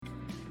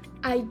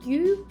Are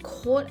you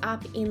caught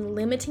up in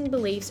limiting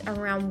beliefs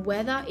around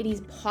whether it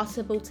is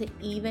possible to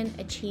even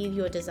achieve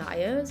your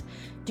desires?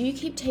 Do you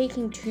keep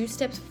taking 2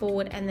 steps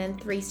forward and then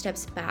 3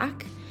 steps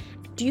back?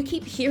 Do you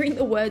keep hearing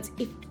the words,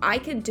 if I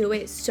could do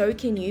it, so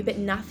can you, but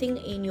nothing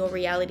in your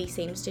reality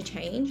seems to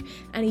change?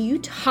 And are you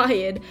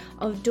tired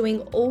of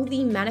doing all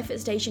the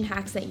manifestation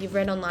hacks that you've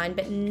read online,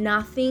 but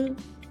nothing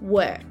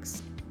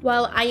works?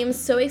 Well, I am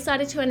so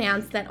excited to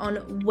announce that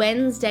on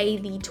Wednesday,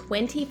 the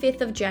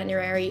 25th of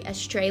January,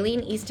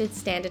 Australian Eastern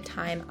Standard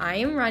Time, I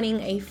am running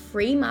a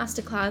free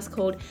masterclass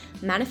called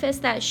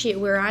Manifest That Shit,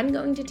 where I'm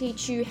going to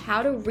teach you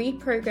how to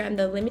reprogram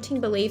the limiting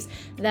beliefs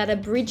that are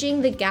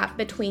bridging the gap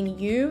between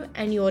you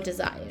and your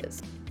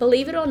desires.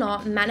 Believe it or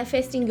not,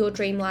 manifesting your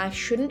dream life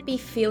shouldn't be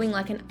feeling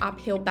like an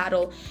uphill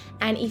battle.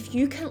 And if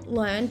you can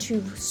learn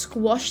to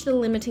squash the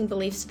limiting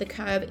beliefs to the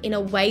curb in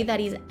a way that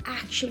is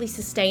actually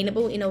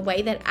sustainable, in a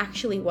way that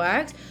actually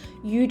works,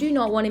 you do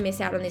not want to miss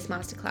out on this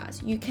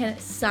masterclass. You can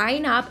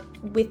sign up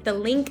with the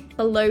link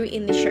below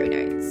in the show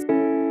notes.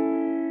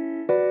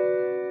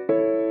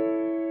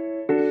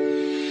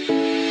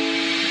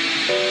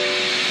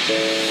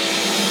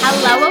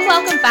 Hello and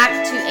welcome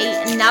back to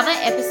another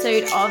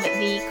episode of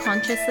the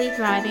Consciously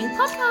Thriving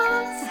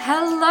podcast.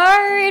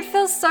 Hello, it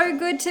feels so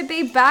good to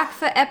be back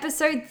for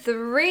episode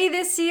 3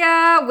 this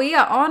year. We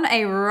are on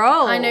a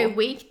roll. I know,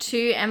 week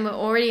 2 and we're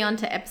already on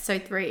to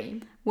episode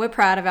 3. We're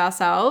proud of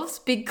ourselves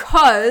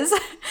because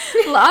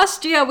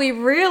last year we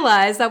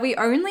realized that we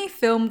only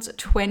filmed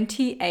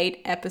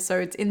 28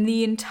 episodes in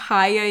the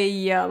entire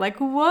year. Like,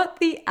 what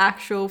the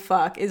actual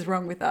fuck is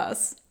wrong with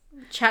us?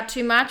 Chat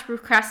too much,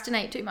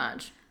 procrastinate too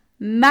much.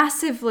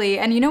 Massively.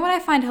 And you know what I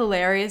find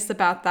hilarious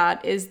about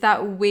that is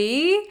that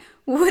we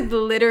sat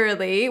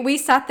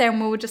there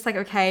and we were just like,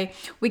 okay,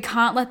 we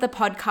can't let the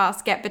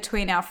podcast get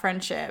between our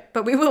friendship,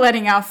 but we were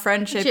letting our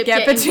friendship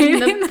get between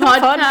the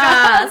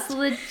podcast.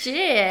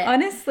 Legit.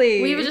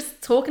 Honestly. We were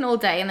just talking all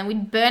day and then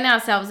we'd burn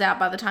ourselves out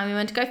by the time we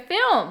went to go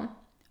film.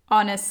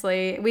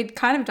 Honestly, we'd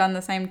kind of done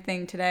the same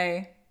thing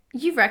today.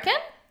 You reckon?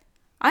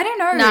 I don't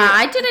know. Nah,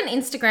 I did an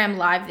Instagram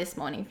live this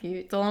morning.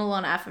 It's all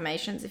on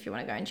affirmations if you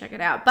want to go and check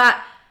it out. But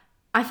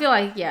I feel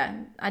like, yeah,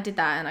 I did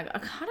that and I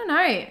don't know.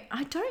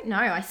 I don't know.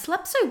 I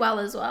slept so well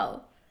as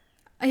well.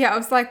 Yeah, I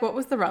was like, what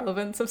was the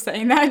relevance of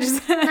saying that?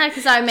 Just no,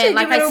 because I meant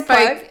like I got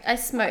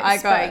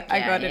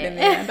it in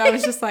the end. I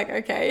was just like,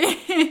 okay.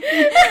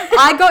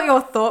 I got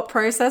your thought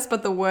process,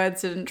 but the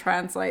words didn't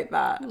translate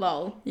that.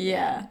 Lol.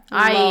 Yeah.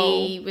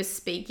 I was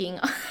speaking.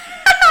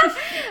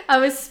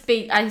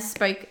 I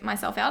spoke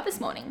myself out this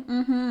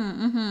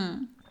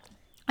morning.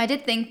 I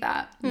did think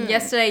that.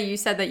 Yesterday you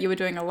said that you were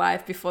doing a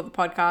live before the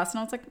podcast and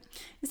I was like,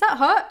 is that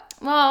hot?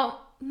 Well,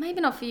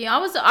 maybe not for you. I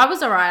was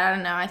all right. I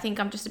don't know. I think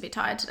I'm just a bit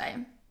tired today.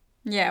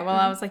 Yeah, well,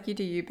 I was like, you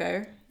do you,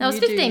 boo. That was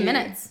 15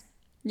 minutes.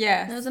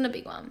 Yeah. That wasn't a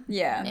big one.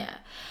 Yeah. Yeah.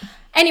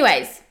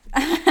 Anyways.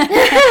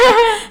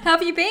 How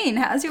have you been?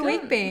 How's your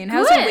week been?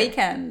 How's your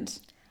weekend?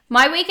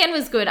 My weekend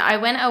was good. I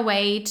went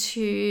away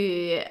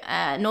to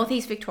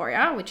Northeast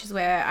Victoria, which is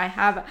where I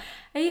have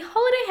a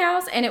holiday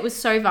house, and it was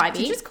so vibey.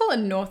 Did you just call it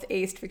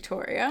Northeast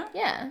Victoria?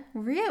 Yeah.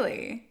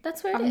 Really?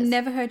 That's where it is. I've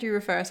never heard you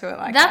refer to it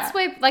like that. That's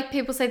where, like,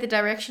 people say the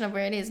direction of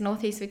where it is,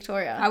 Northeast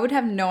Victoria. I would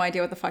have no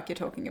idea what the fuck you're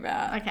talking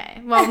about.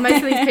 Okay. Well, most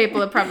of these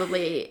people are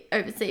probably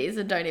overseas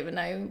and don't even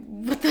know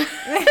what the...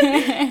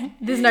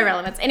 There's no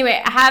relevance.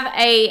 Anyway, I have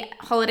a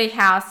holiday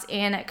house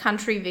in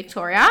country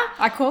Victoria.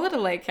 I call it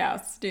a lake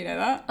house. Do you know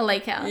that? A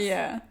lake house?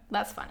 Yeah.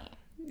 That's funny.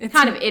 It's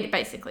kind of it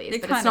basically is,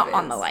 but it's not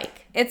on the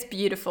lake. It's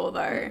beautiful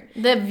though.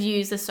 The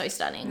views are so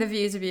stunning. The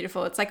views are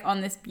beautiful. It's like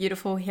on this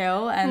beautiful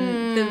hill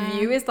and the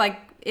view is like,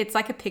 it's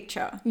like a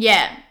picture.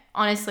 Yeah.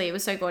 Honestly, it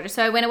was so gorgeous.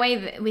 So I went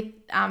away with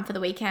for the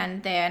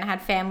weekend there and I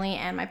had family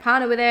and my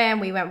partner were there and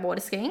we went water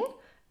skiing.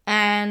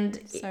 And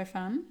so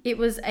fun. It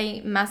was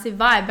a massive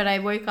vibe, but I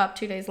woke up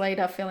 2 days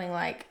later feeling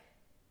like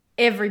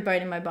every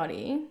bone in my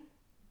body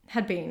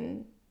had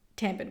been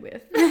tampered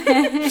with.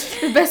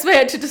 The best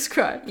way to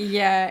describe.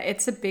 Yeah,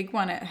 it's a big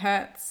one. It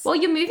hurts. Well,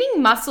 you're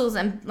moving muscles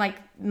and like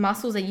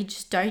muscles that you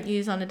just don't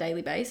use on a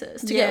daily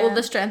basis to get all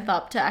the strength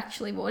up to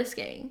actually water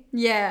skiing.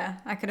 Yeah,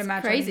 I could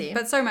imagine. Crazy.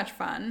 But so much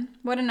fun.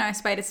 What a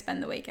nice way to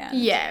spend the weekend.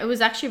 Yeah, it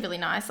was actually really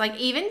nice. Like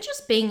even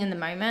just being in the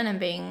moment and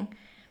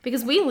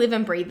because we live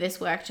and breathe this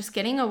work, just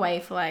getting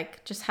away for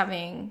like just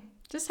having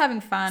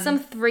fun. Some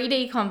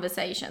 3D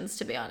conversations,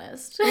 to be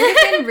honest.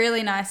 It's been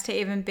really nice to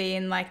even be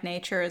in like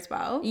nature as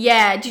well.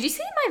 Yeah. Did you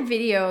see my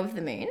video of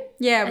the moon?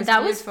 Yeah, it was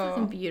that beautiful. Was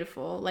fucking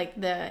beautiful. Like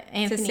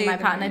Anthony, my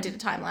partner, did a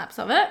time lapse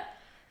of it.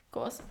 Of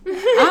course.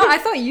 Oh, I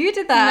thought you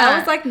did that. No. I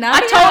was like, no.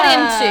 I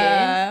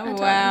told him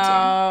to.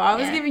 Wow. I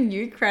was giving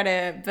you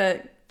credit,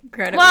 but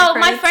credit. Well,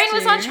 my phone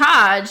was on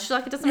charge.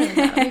 Like, it doesn't really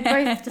matter. We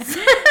both just...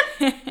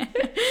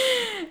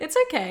 It's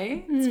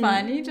okay. It's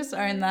fine. You just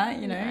own that,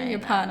 you know. Your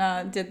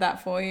partner did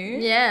that for you.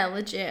 Yeah,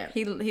 legit.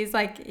 He's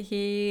like,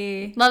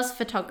 he loves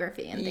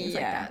photography and things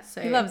like that.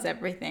 So he loves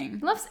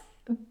everything.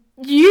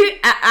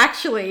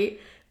 Actually,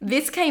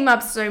 this came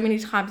up so many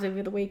times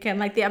over the weekend.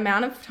 Like the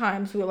amount of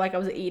times I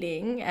was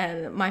eating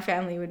and my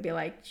family would be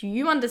like, do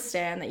you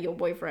understand that your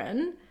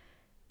boyfriend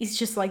is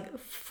just like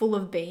full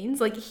of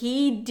beans. Like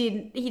he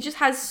just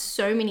has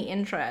so many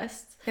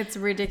interests. It's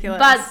ridiculous.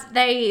 But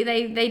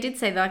they did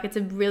say that like it's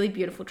a really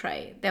beautiful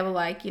trait. They were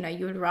like, you know,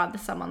 you would rather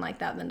someone like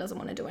that than doesn't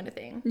want to do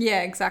anything.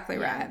 Yeah, exactly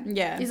right.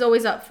 Yeah. He's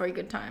always up for a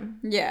good time.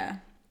 Yeah.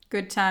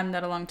 Good time,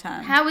 not a long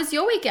time. How was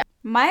your weekend?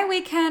 My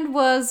weekend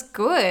was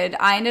good.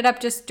 I ended up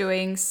just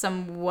doing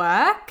some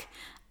work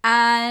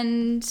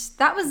and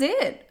that was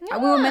it. Yeah.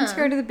 We were meant to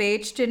go to the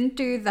beach, didn't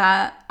do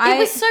that. It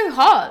was so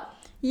hot.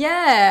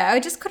 Yeah, I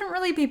just couldn't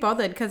really be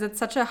bothered because it's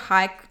such a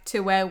hike to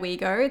where we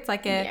go. It's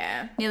like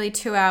a nearly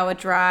 2-hour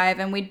drive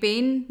and we've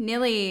been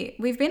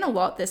a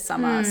lot this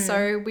summer.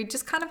 So we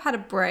just kind of had a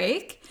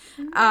break.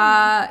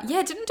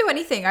 Didn't do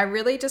anything. I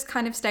really just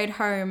kind of stayed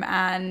home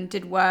and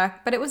did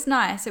work, but it was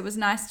nice. It was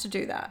nice to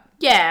do that.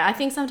 Yeah, I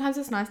think sometimes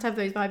it's nice to have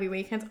those vibey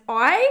weekends.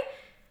 I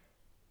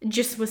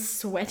just was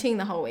sweating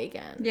the whole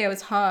weekend. Yeah, it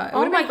was hot.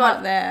 Oh my God.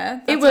 Hot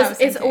there.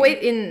 It's always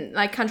in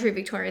like country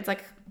Victoria. It's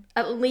like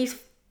at least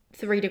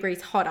 3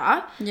 degrees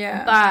hotter.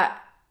 Yeah. But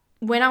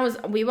when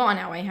we were on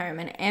our way home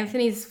and for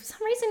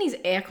some reason his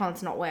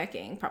aircon's not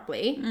working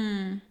properly.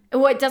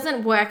 Well, it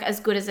doesn't work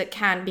as good as it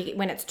can be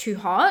when it's too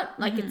hot.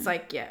 Like it's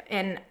like,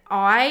 and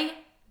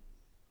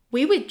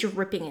we were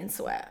dripping in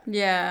sweat.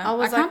 Yeah.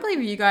 I can't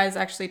believe you guys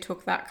actually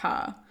took that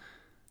car.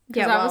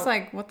 Because I was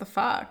like, what the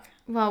fuck?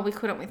 Well, we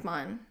couldn't with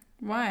mine.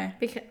 Why?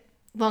 Because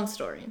long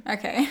story.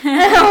 Okay.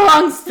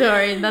 Long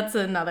story. That's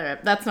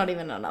not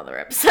even another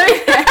episode.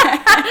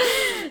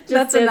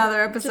 That's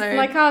another episode.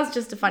 My car's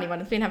just a funny one.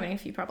 It's been having a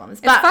few problems.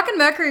 It's fucking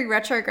Mercury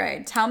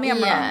retrograde. Tell me I'm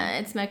wrong. Yeah,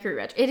 it's Mercury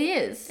retrograde. It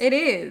is. It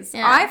is.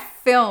 Yeah. I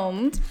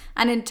filmed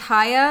an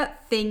entire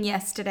thing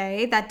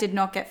yesterday that did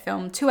not get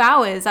filmed. 2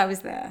 hours I was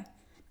there.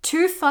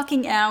 2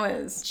 fucking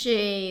hours.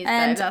 Jeez,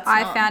 and babe,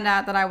 I found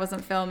out that I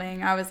wasn't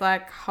filming. I was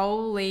like,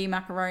 holy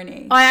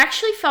macaroni. I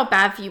actually felt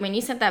bad for you when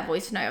you sent that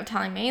voice note of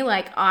telling me.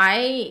 Like,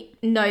 I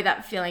know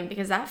that feeling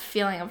because that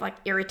feeling of like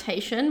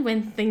irritation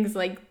when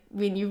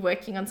you're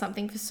working on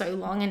something for so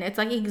long and it's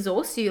like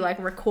exhausts you, like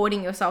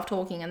recording yourself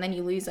talking and then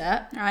you lose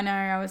it. I know.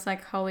 I was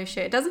like, holy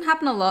shit. It doesn't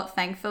happen a lot,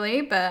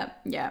 thankfully,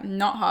 but yeah,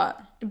 not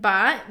hot.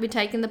 But we're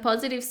taking the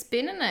positive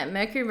spin in it.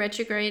 Mercury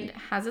retrograde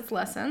has its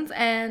lessons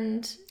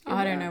and...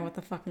 I don't know what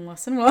the fucking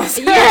lesson was.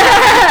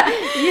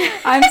 Yeah.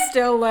 I'm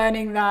still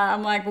learning that.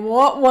 I'm like,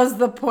 what was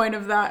the point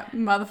of that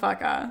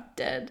motherfucker?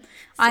 Dead.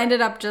 I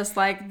ended up just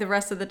like the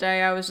rest of the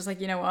day, I was just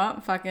like, you know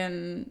what?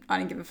 Fucking, I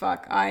don't give a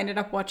fuck. I ended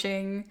up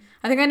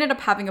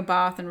having a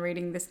bath and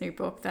reading this new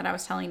book that I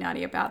was telling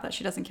Nadia about that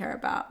she doesn't care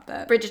about.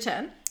 But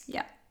Bridgerton.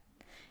 Yeah.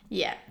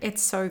 Yeah.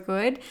 It's so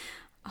good.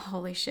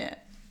 Holy shit.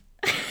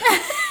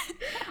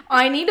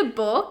 I need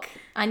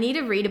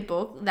to read a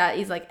book that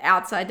is like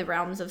outside the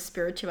realms of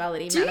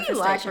spirituality. Do you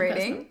like reading?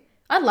 Personally.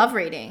 I love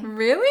reading.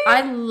 Really?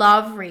 I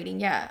love reading.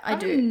 Yeah, I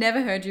do. I've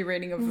never heard you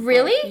reading a book.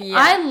 Really? Yeah.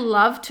 I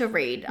love to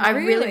read. I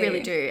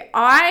really do.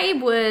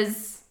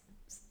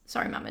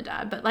 Sorry, mum and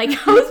dad, but like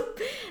I was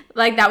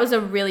like that was a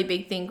really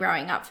big thing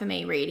growing up for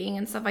me, reading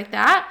and stuff like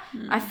that.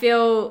 I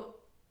feel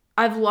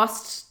I've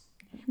lost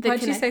the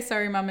Why'd you say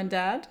sorry, mum and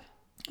dad?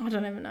 I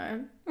don't even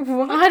know.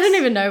 What? I don't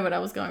even know what I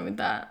was going with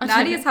that.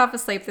 Nadia's half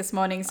asleep this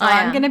morning, so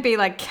I'm going to be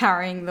like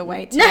carrying the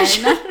weight today.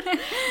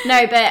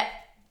 No, but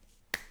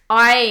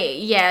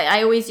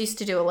I always used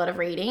to do a lot of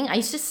reading. I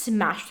used to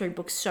smash through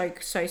books so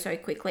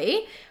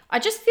quickly. I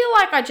just feel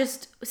like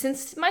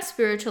since my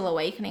spiritual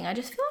awakening, I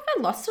just feel like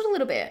I lost it a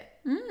little bit.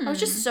 I was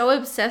just so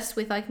obsessed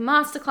with like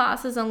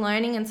masterclasses and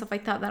learning and stuff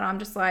like that I'm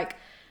just like,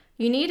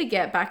 you need to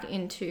get back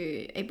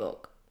into a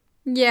book.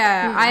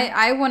 Yeah,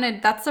 I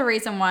wanted, that's the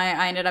reason why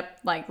I ended up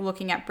like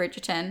looking at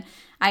Bridgerton.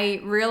 I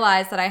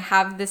realized that I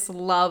have this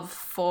love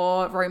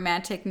for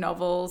romantic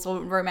novels or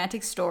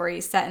romantic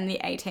stories set in the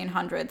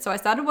 1800s. So I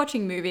started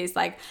watching movies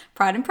like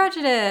Pride and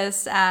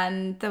Prejudice,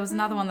 and there was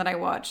another one that I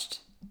watched.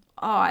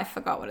 Oh, I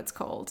forgot what it's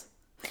called.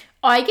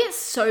 I get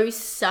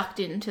sucked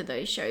into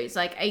those shows.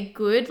 Like a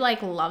good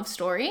like love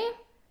story.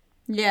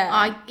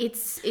 Yeah.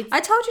 It's I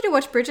told you to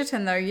watch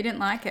Bridgerton though. You didn't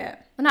like it.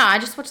 No, I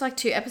just watched like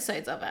 2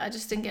 episodes of it. I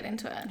just didn't get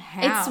into it.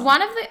 How? It's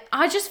one of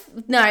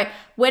the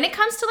when it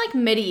comes to like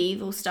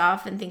medieval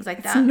stuff and things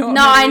like that. Not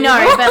no, I medieval.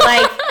 know, but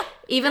like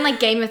even like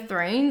Game of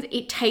Thrones,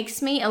 it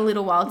takes me a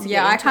little while to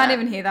get into I can't it.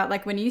 even hear that.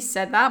 Like when you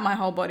said that, my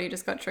whole body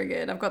just got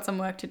triggered. I've got some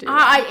work to do.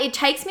 It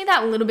takes me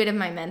that little bit of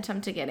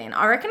momentum to get in.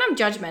 I reckon I'm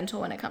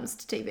judgmental when it comes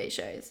to TV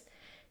shows.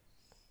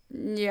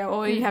 Yeah,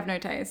 or you have no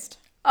taste.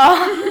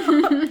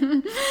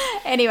 Oh.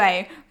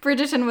 Anyway,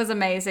 Bridgerton was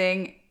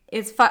amazing.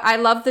 I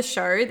love the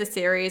show, the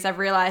series. I've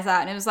realized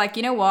that. And it was like,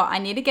 you know what? I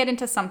need to get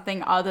into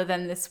something other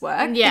than this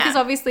work. Yeah. Because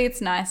obviously it's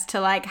nice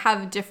to like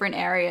have different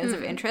areas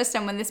of interest.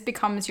 And when this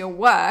becomes your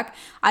work,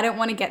 I don't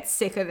want to get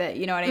sick of it.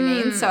 You know what I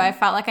mean? So I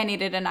felt like I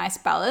needed a nice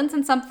balance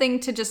and something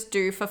to just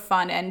do for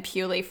fun and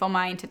purely for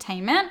my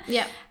entertainment.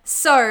 Yeah.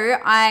 So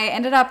I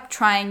ended up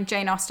trying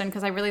Jane Austen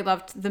because I really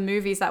loved the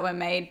movies that were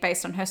made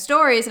based on her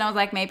stories. And I was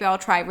like, maybe I'll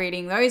try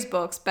reading those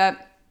books. But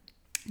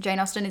Jane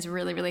Austen is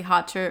really, really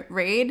hard to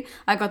read.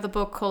 I got the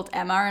book called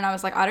Emma and I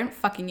was like, I don't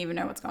fucking even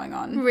know what's going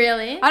on.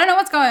 Really? I don't know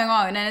what's going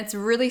on. And it's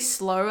really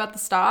slow at the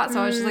start.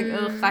 So I was just like,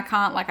 ugh, I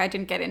can't, like, I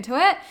didn't get into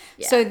it.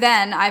 Yeah. So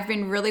then I've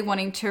been really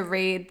wanting to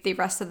read the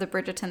rest of the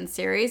Bridgerton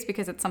series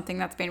because it's something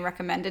that's been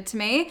recommended to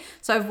me.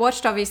 So I've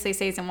watched obviously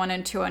season 1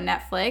 and 2 on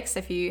Netflix.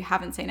 If you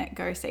haven't seen it,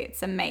 go see it.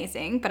 It's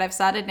amazing. But I've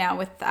started now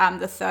with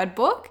the third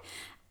book.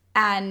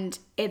 And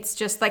it's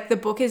just like the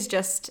book is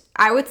just,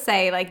 I would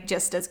say, like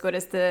just as good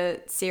as the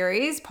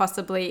series,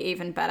 possibly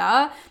even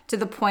better, to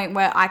the point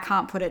where I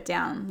can't put it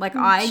down. Like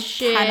I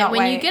cannot when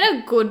wait. you get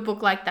a good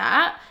book like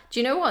that, do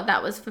you know what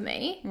that was for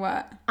me?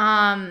 What?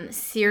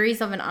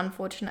 Series of an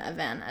Unfortunate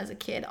Event as a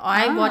kid.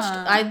 I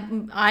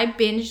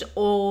binged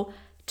all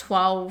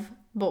 12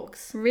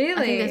 books.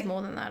 Really? I think there's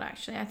more than that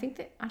actually. I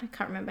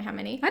can't remember how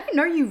many. I didn't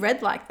know you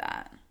read like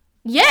that.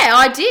 Yeah,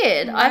 I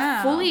did. Wow.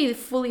 I fully,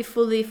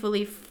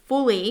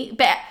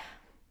 but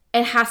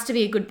it has to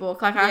be a good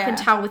book. Like I can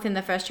tell within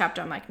the first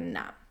chapter, I'm like,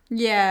 nah.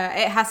 Yeah,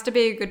 it has to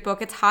be a good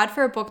book. It's hard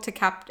for a book to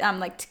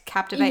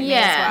captivate me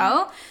as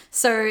well.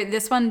 So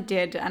this one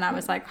did, and I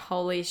was like,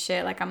 holy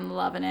shit, like I'm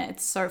loving it.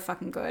 It's so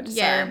fucking good.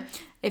 Yeah. So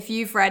if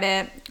you've read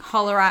it,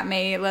 holler at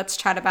me. Let's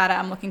chat about it.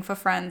 I'm looking for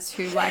friends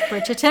who like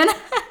Bridgerton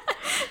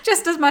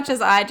just as much as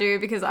I do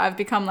because I've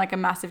become like a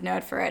massive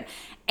nerd for it.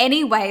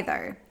 Anyway,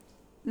 though.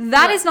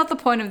 That is not the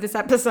point of this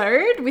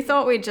episode. We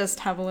thought we'd just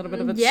have a little bit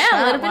of a chat.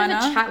 Yeah, a little bit of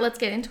a chat. Let's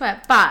get into it.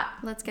 But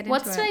let's get into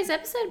what's it. today's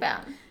episode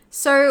about?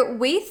 So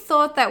we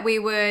thought that we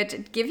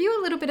would give you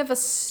a little bit of a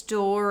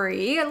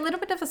story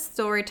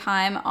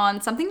time on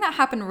something that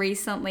happened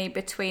recently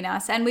between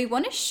us. And we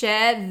want to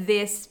share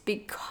this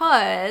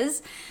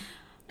because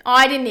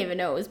I didn't even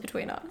know it was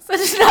between us.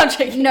 No, I'm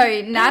joking.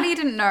 No, Nadia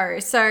didn't know.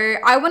 So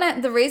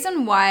the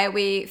reason why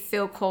we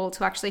feel called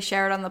to actually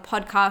share it on the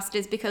podcast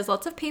is because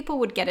lots of people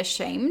would get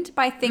ashamed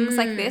by things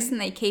like this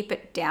and they keep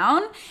it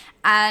down.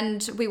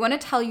 And we want to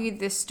tell you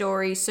this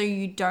story so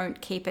you don't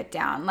keep it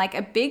down. Like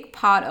a big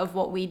part of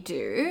what we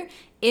do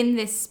in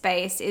this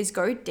space is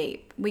go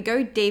deep. We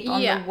go deep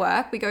on the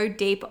work. We go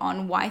deep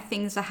on why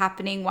things are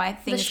happening, why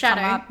things come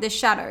up, the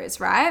shadows,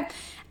 right?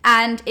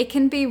 And it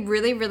can be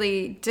really,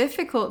 really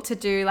difficult to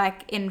do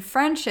like in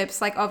friendships.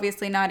 Like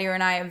obviously Nadia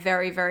and I are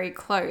very, very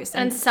close.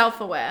 And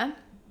self-aware.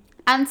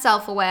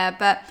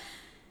 But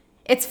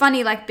it's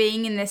funny, like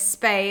being in this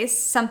space,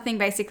 something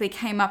basically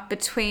came up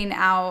between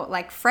our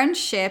like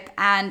friendship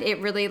and it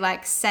really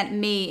like sent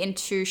me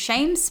into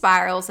shame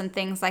spirals and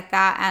things like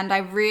that. And I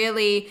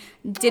really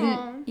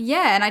didn't,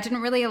 and I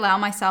didn't really allow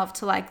myself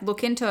to like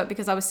look into it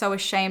because I was so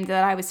ashamed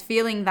that I was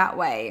feeling that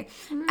way.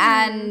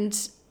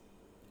 And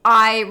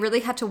I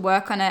really had to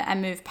work on it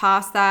and move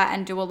past that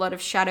and do a lot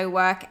of shadow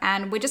work.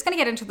 And we're just going to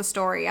get into the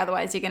story.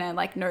 Otherwise, you're going to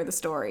like know the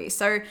story.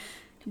 So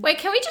wait,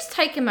 can we just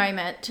take a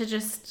moment to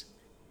just...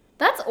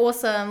 That's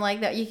awesome,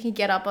 like that you can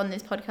get up on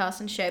this podcast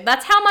and share.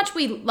 That's how much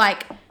we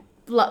like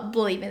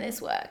believe in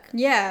this work.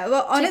 Yeah,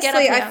 well,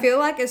 honestly, I feel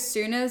like as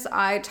soon as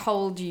I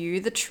told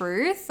you the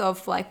truth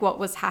of like what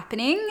was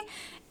happening,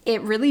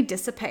 it really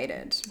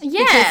dissipated.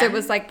 Yeah. Because it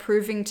was like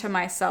proving to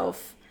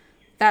myself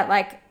that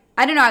like,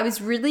 I don't know, I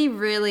was really,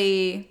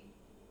 really,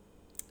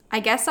 I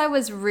guess I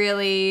was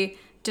really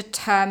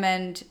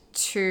determined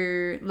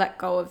to let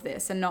go of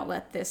this and not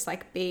let this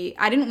like be,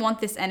 I didn't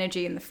want this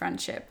energy in the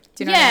friendship.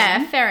 Do you know what I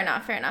mean? Fair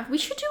enough. We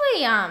should do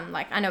a,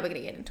 like, I know we're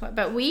going to get into it,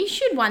 but we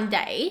should one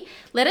day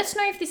let us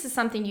know if this is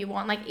something you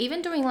want, like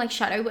even doing like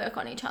shadow work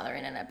on each other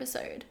in an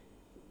episode.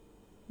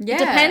 Yeah. It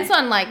depends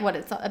on like what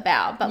it's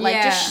about, but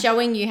like just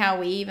showing you how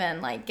we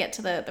even like get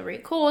to the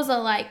root cause or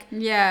like.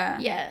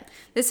 Yeah.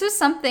 This was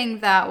something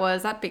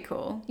that'd be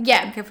cool.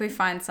 Yeah. Like if we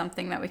find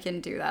something that we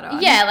can do that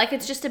on. Yeah. Like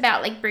it's just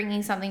about like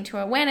bringing something to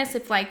awareness.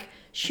 If like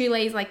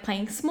Shulei's like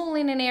playing small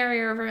in an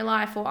area of her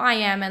life or I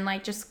am and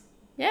like just,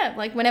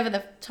 like whenever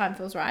the time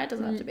feels right. It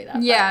doesn't have to be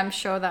that. Yeah. I'm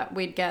sure that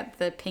we'd get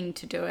the ping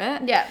to do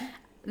it. Yeah.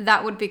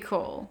 That would be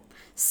cool.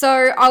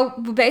 So I'll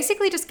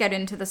basically just get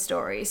into the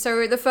story.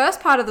 So the first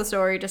part of the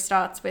story just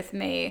starts with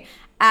me,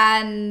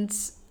 and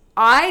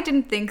I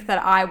didn't think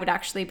that I would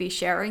actually be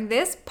sharing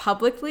this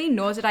publicly,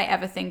 nor did I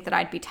ever think that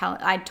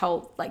I'd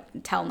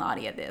tell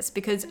Nadia this,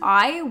 because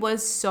I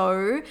was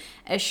so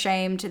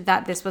ashamed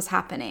that this was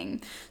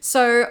happening.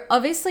 So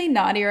obviously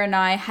Nadia and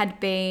I had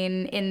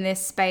been in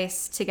this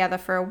space together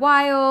for a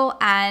while,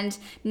 and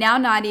now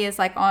Nadia's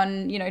like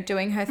on,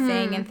 doing her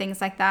thing and things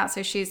like that.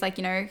 So she's like,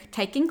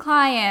 taking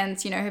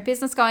clients, her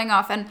business going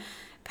off, and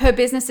her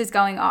business is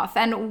going off.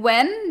 And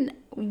when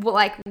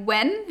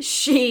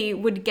she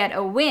would get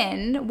a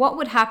win, what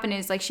would happen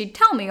is like she'd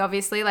tell me,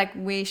 obviously, like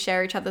we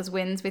share each other's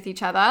wins with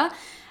each other.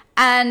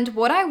 And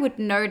what I would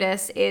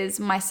notice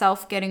is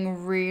myself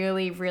getting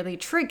really, really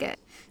triggered.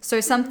 So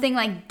something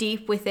like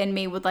deep within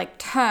me would like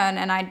turn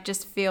and I'd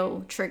just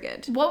feel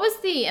triggered. What was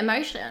the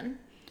emotion?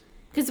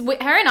 Because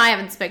her and I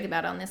haven't spoken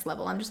about it on this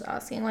level. I'm just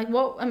asking, like,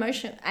 what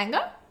emotion?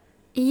 Anger?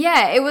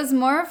 Yeah, it was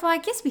more of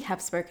like, yes, we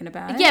have spoken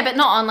about it. Yeah, but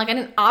not on, like, I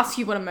didn't ask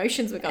you what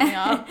emotions were coming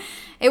up.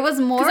 It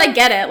was more... Because I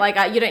get it.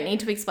 Like, you don't need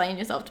to explain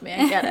yourself to me.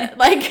 I get it.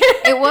 Like...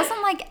 It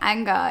wasn't like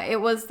anger. It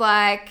was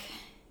like...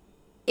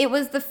 it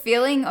was the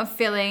feeling of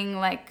feeling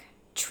like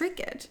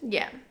triggered.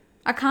 Yeah.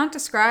 I can't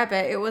describe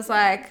it. It was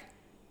like,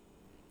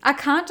 I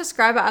can't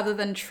describe it other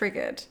than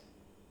triggered.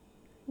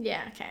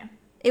 Yeah, okay.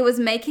 It was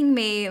making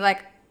me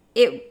like,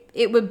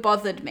 it would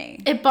bothered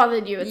me. It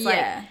bothered you.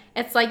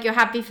 It's like you're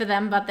happy for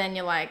them, but then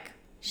you're like,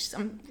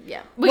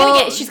 yeah.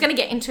 She's gonna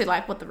get into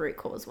like what the root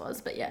cause was,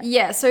 but yeah.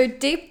 Yeah, so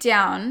deep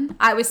down,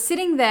 I was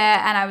sitting there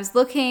and I was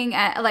looking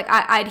at, like,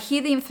 I'd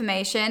hear the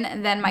information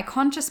and then my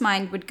conscious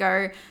mind would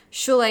go,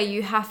 Shule,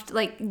 you have to,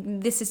 like,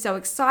 this is so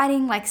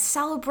exciting, like,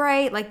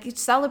 celebrate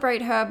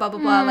her, blah, blah,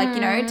 blah, like,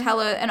 you know, tell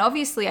her. And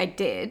obviously I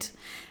did.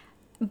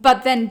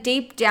 But then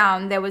deep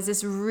down, there was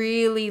this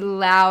really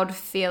loud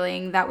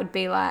feeling that would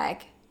be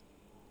like,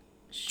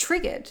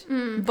 triggered,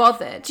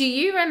 bothered. Do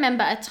you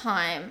remember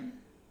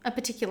a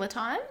particular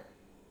time?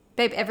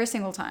 Babe, every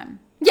single time.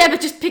 Yeah,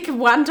 but just pick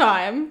one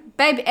time.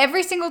 Babe,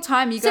 every single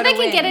time you go to So they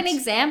can get an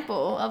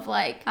example of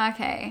like...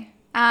 Okay.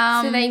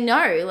 So they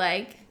know,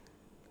 like...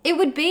 It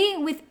would be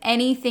with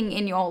anything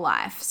in your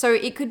life. So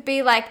it could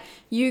be like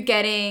you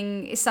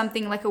getting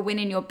something like a win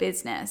in your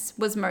business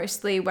was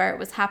mostly where it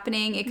was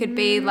happening. It could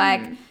be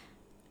like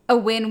a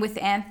win with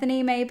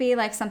Anthony, maybe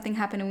like something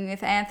happening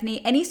with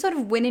Anthony. Any sort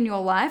of win in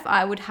your life,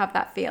 I would have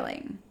that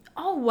feeling.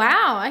 Oh,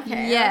 wow.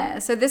 Okay. Yeah.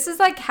 So this is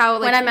like how...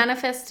 like when I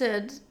manifest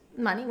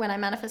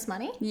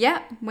money?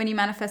 Yeah. When you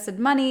manifested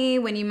money,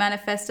 when you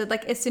manifested,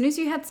 like as soon as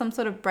you had some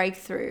sort of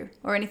breakthrough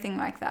or anything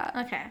like that.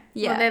 Okay.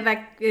 Yeah. Well, then like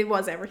it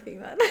was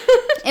everything then.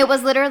 It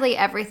was literally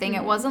everything.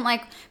 It wasn't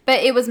like, but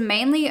it was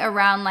mainly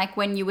around like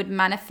when you would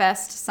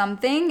manifest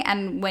something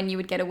and when you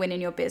would get a win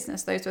in your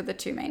business. Those were the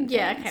two main things.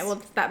 Yeah, okay.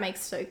 Well, that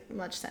makes so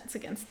much sense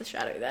against the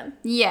shadow then.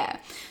 Yeah.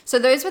 So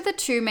those were the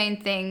two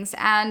main things.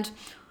 And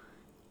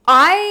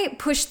I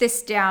pushed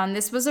this down.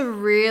 This was a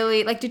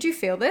really, like, did you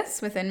feel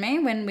this within me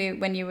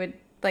when you would,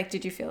 like,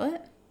 did you feel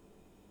it?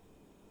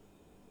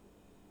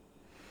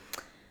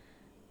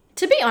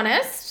 To be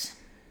honest,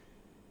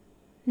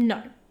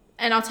 no.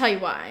 And I'll tell you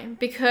why.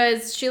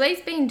 Because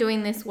Shule's been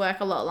doing this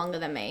work a lot longer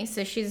than me.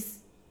 So she's...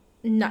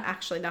 No,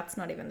 actually, that's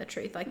not even the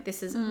truth. Like,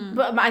 this is...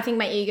 But I think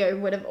my ego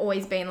would have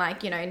always been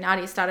like, you know,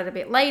 Nadia started a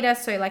bit later.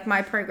 So, like,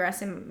 my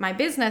progress in my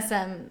business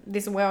and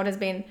this world has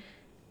been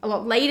a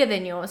lot later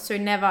than yours. So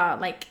never,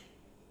 like...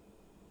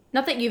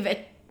 Not that you've...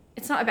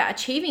 It's not about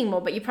achieving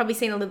more, but you've probably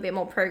seen a little bit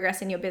more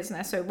progress in your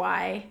business. So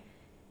why...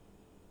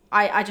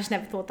 I just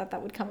never thought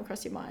that would come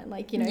across your mind.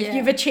 Like, you know, if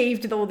you've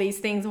achieved all these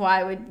things,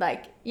 why would,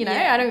 like, you know,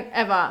 I don't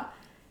ever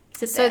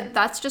sit there. So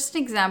that's just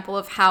an example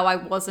of how I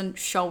wasn't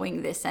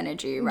showing this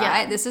energy,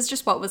 right? Yeah. This is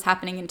just what was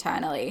happening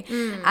internally.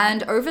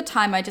 And over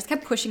time, I just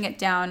kept pushing it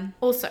down.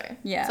 Also,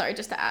 Yeah. sorry,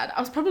 just to add, I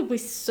was probably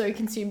so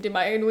consumed in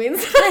my own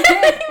wins. I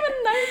didn't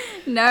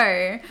even know.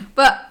 No,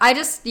 but I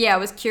just, I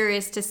was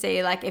curious to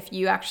see like if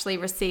you actually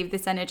received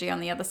this energy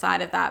on the other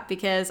side of that,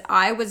 because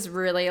I was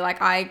really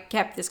like, I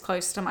kept this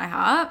close to my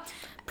heart.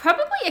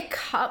 Probably a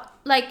cup,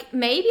 like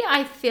maybe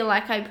I feel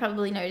like I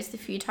probably noticed a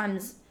few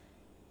times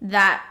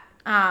that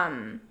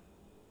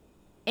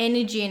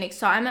energy and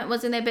excitement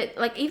was in there, but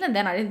like even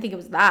then I didn't think it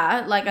was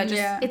that. Like I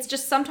just, it's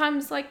just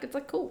sometimes like it's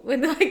like cool,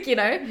 and like, you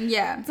know,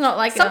 it's not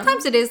like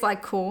sometimes it is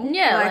like cool.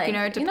 Yeah, like you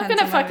know, it you're depends. not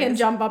gonna on what it fucking is.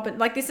 jump up and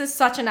like this is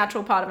such a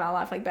natural part of our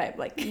life, like babe,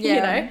 like you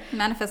know,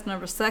 manifest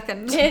number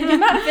second. you're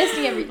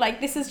manifesting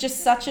like this is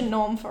just such a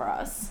norm for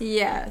us.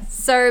 Yeah.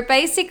 So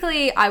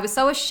basically, I was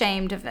so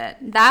ashamed of it.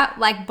 That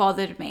like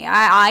bothered me.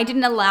 I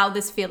didn't allow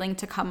this feeling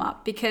to come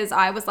up because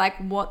I was like,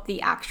 what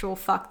the actual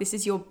fuck? This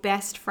is your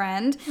best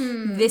friend.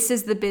 This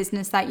is the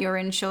business that you're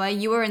in, Shule.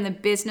 You are in the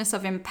business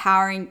of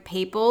empowering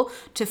people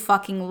to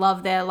fucking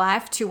love their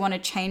life, to want to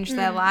change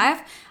their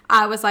life.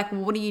 I was like,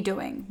 what are you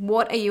doing?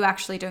 What are you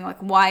actually doing? Like,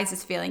 why is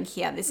this feeling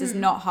here? This is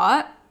not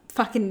hot.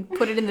 Fucking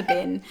put it in the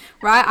bin,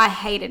 right? I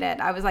hated it.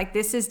 I was like,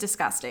 this is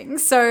disgusting.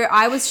 So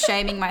I was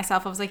shaming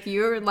myself. I was like,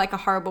 you're like a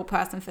horrible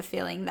person for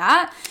feeling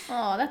that.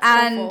 Oh, that's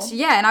awful.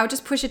 awful. And I would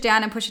just push it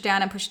down and push it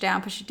down and push it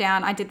down, push it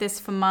down. I did this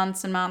for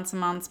months and months and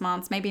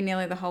months, maybe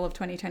nearly the whole of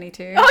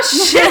 2022. Oh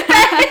shit.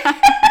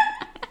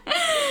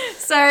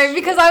 So,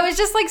 because I was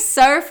just like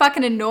so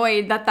fucking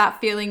annoyed that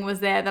feeling was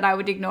there that I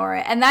would ignore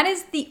it. And that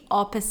is the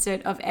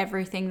opposite of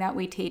everything that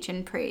we teach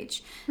and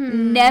preach.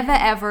 Never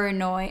ever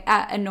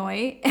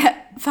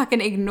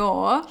fucking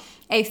ignore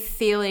a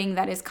feeling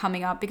that is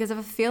coming up. Because if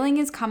a feeling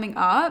is coming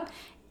up,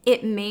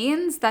 it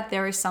means that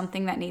there is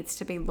something that needs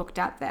to be looked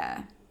at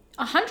there.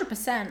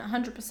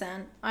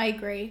 100%. I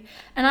agree.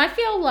 And I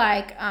feel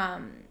like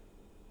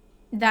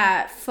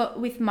that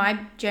with my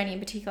journey in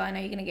particular, I know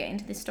you're going to get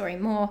into this story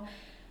more,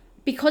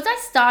 because I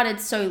started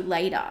so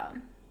later,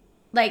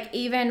 like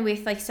even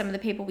with like some of the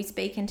people we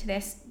speak into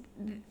this,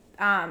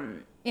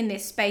 in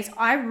this space,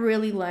 I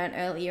really learned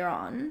earlier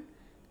on.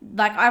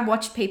 Like I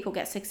watched people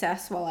get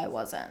success while I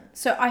wasn't.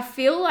 So I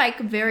feel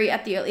like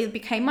it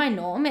became my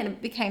norm, and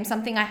it became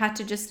something I had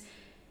to just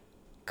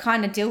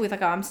kind of deal with.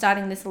 Like, oh, I'm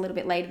starting this a little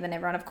bit later than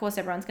everyone. Of course,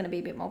 everyone's going to be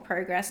a bit more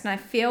progressed. And I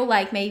feel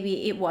like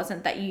maybe it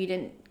wasn't that you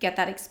didn't get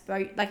that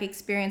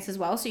experience as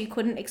well. So you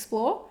couldn't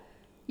explore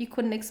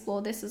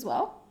this as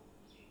well.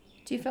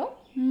 Do you feel?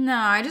 No,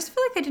 I just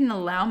feel like I didn't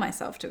allow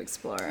myself to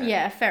explore it.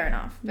 Yeah, fair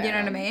enough. You know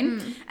what I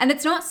mean? And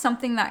it's not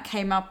something that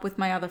came up with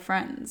my other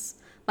friends.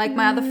 Like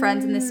my other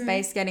friends in this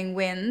space getting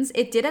wins.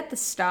 It did at the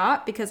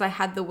start because I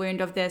had the wound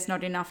of there's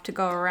not enough to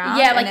go around.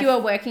 Yeah, like you were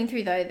working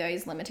through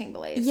those limiting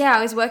beliefs. Yeah,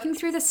 I was working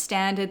through the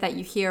standard that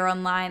you hear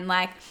online,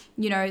 like,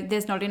 you know,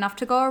 there's not enough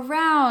to go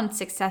around,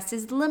 success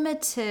is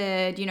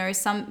limited,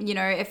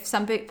 if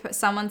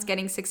someone's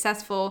getting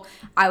successful,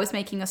 I was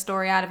making a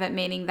story out of it,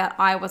 meaning that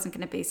I wasn't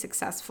going to be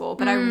successful,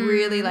 but I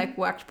really like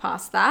worked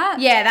past that.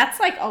 Yeah, that's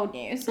like old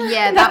news.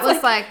 Yeah, that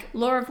was like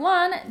law of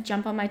one,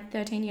 jump on my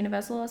 13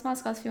 universal laws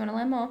masterclass if you want to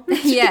learn more.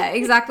 Yeah,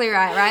 exactly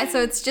right?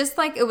 So it's just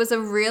like, it was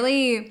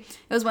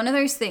one of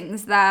those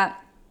things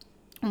that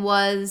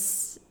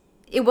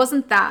it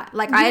wasn't that.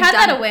 Like I had done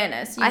that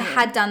awareness. I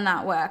had done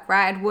that work,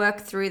 right? I'd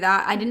worked through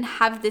that. I didn't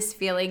have this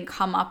feeling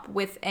come up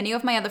with any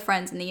of my other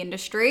friends in the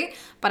industry,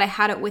 but I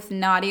had it with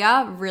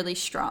Nadia really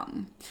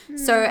strong.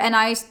 So, and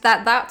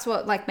that's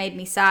what like made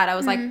me sad. I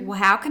was like, well,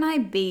 how can I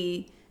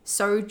be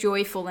so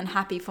joyful and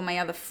happy for my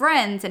other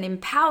friends and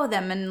empower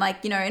them, and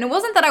like, and it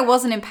wasn't that I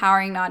wasn't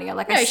empowering Nadia,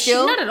 like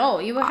not at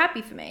all. You were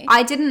happy for me.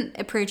 I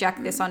didn't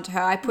project this onto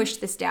her. I pushed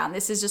this down.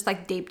 This is just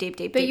like deep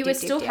but you were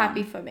still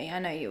happy for me. I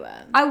know you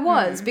were. I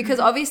was, because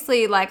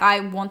obviously like I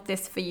want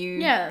this for you.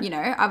 Yeah.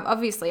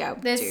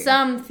 There's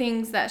some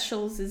things that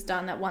Schulz has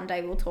done that one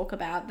day we'll talk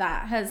about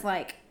that has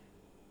like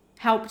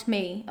helped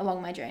me along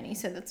my journey.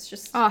 So that's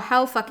just... Oh,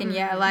 hell fucking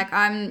yeah. Like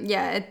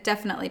it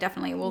definitely.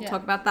 We'll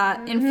talk about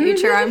that in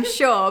future, I'm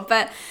sure.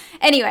 But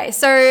anyway,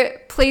 so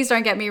please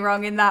don't get me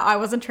wrong in that I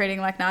wasn't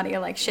treating like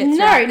Nadia like shit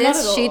throughout this. Not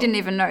at all. She didn't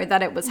even know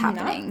that it was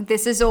happening. No.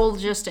 This is all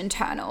just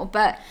internal.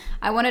 But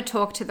I want to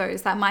talk to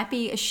those that might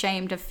be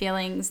ashamed of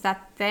feelings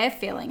that they're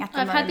feeling at the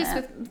moment. I've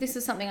had this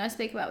is something I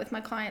speak about with my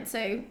clients,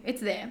 so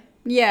it's there.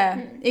 Yeah,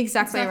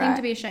 exactly right. It's nothing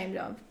to be ashamed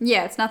of.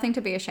 Yeah, it's nothing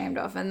to be ashamed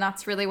of. And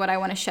that's really what I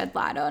want to shed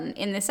light on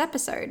in this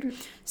episode.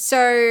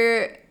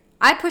 So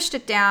I pushed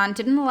it down,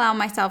 didn't allow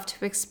myself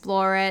to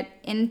explore it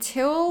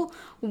until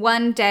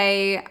one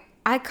day,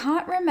 I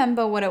can't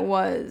remember what it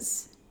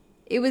was.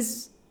 It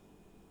was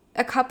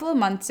a couple of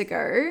months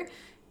ago.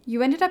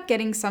 You ended up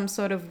getting some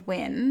sort of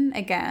win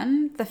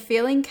again. The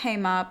feeling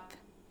came up,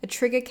 a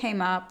trigger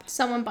came up.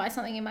 Someone buy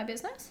something in my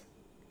business?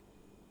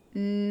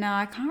 No,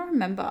 I can't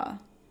remember.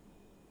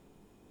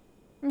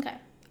 Okay.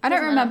 I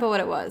don't remember what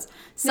it was.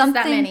 There's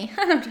that many.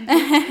 There's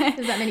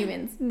that many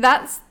wins.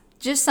 That's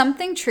just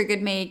something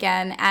triggered me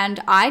again. And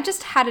I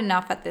just had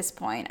enough at this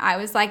point. I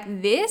was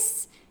like,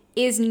 this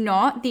is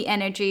not the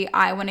energy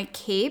I want to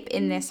keep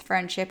in this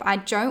friendship. I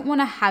don't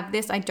want to have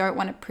this. I don't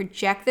want to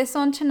project this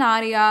onto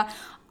Nadia.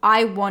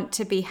 I want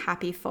to be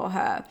happy for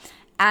her.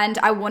 And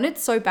I wanted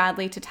so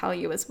badly to tell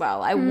you as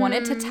well. I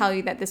wanted to tell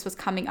you that this was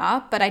coming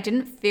up, but I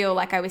didn't feel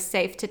like I was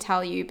safe to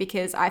tell you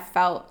because I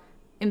felt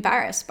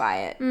embarrassed by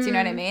it. Do you know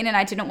what I mean? And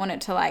I didn't want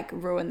it to like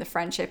ruin the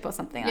friendship or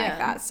something like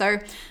that. So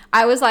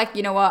I was like,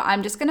 you know what?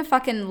 I'm just going to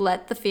fucking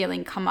let the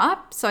feeling come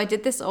up. So I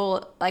did this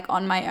all like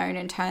on my own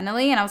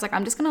internally. And I was like,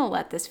 I'm just going to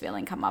let this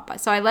feeling come up.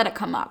 So I let it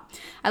come up.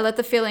 I let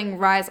the feeling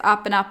rise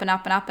up and up and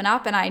up and up and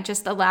up. And I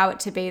just allow it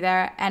to be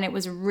there. And it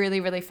was really,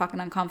 really fucking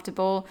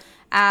uncomfortable.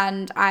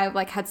 And I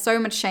like had so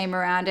much shame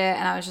around it.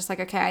 And I was just like,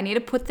 okay, I need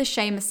to put the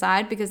shame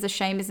aside because the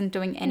shame isn't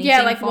doing anything for me.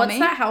 Yeah, like what's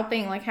that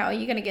helping? Like how are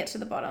you going to get to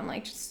the bottom?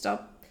 Like just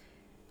stop.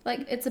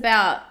 Like, it's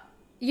about,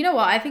 you know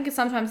what, I think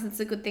sometimes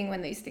it's a good thing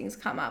when these things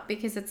come up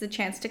because it's a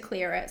chance to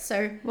clear it.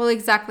 So, well,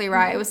 exactly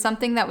right. It was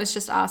something that was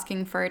just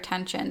asking for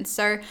attention.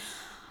 So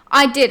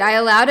I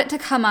allowed it to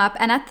come up.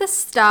 And at the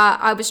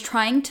start, I was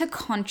trying to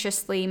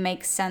consciously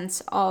make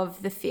sense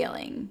of the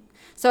feeling.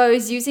 So I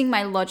was using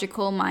my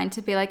logical mind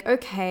to be like,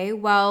 okay,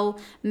 well,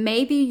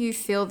 maybe you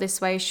feel this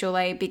way,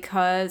 Shule,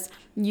 because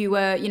you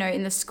were,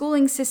 in the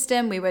schooling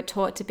system, we were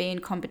taught to be in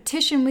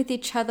competition with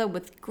each other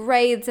with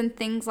grades and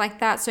things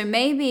like that. So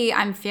maybe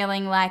I'm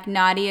feeling like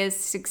Nadia's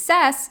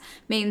success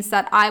means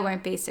that I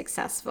won't be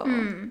successful.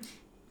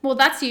 Well,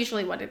 that's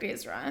usually what it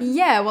is, right?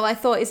 Yeah, well, I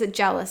thought, is it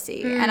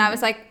jealousy? And I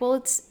was like, well,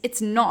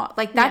 it's not.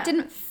 Like, that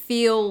didn't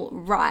feel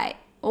right.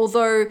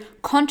 Although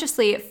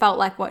consciously it felt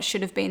like what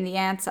should have been the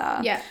answer.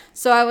 Yeah.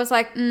 So I was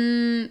like,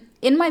 in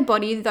my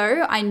body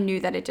though, I knew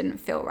that it didn't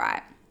feel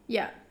right.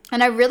 Yeah.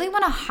 And I really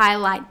want to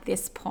highlight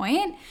this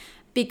point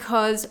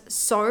because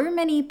so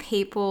many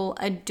people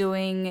are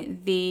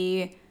doing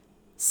the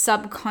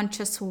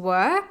subconscious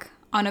work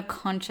on a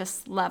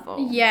conscious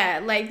level.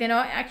 Yeah, like they're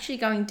not actually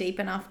going deep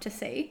enough to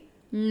see.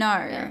 No.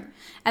 Yeah.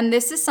 And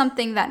this is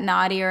something that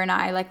Nadia and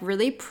I like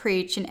really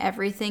preach in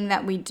everything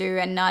that we do.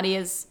 And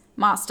Nadia's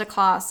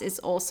masterclass is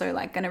also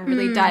like going to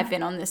really dive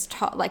in on this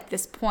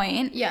this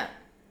point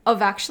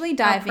of actually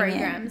diving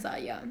in. Our programs are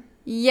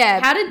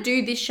how to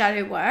do this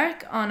shadow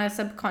work on a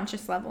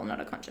subconscious level, not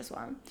a conscious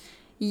one.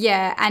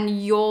 Yeah,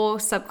 and your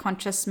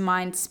subconscious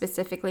mind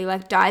specifically,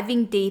 like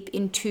diving deep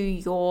into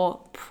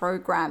your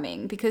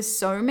programming, because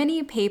so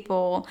many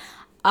people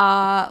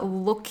are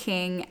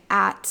looking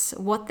at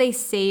what they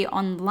see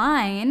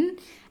online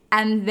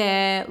and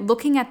they're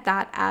looking at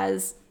that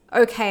as,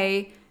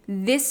 okay,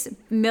 this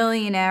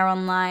millionaire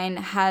online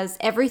has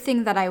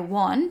everything that I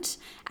want,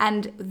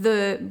 and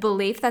the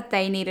belief that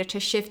they needed to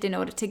shift in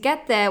order to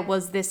get there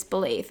was this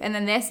belief. And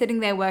then they're sitting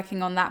there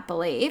working on that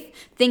belief,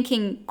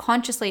 thinking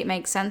consciously it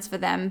makes sense for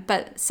them,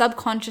 but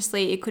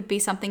subconsciously it could be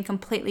something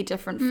completely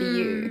different for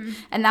you.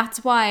 And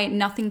that's why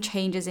nothing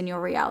changes in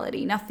your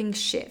reality. Nothing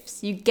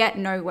shifts. You get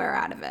nowhere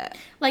out of it.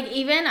 Like,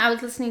 even I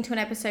was listening to an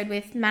episode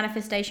with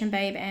Manifestation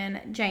Babe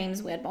and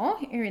James Wedmore,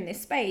 who are in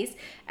this space,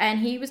 and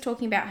he was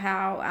talking about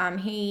how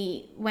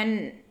he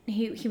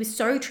was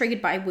so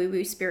triggered by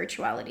woo-woo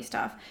spirituality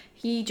stuff,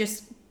 he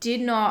just did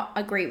not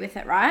agree with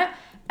it, right?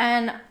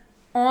 And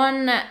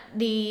on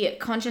the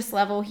conscious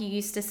level, he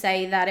used to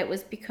say that it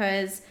was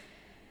because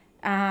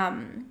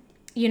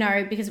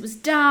because it was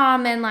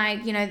dumb, and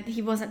like,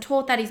 he wasn't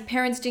taught that, his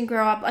parents didn't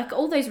grow up, like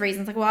all those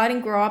reasons, like, well, I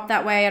didn't grow up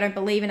that way, I don't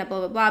believe in it, blah,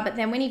 blah, blah. But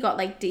then when he got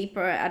like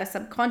deeper at a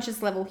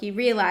subconscious level, he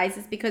realized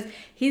it's because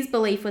his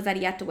belief was that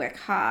he had to work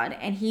hard,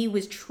 and he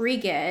was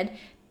triggered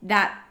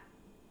that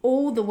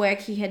all the work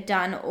he had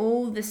done,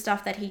 all the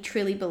stuff that he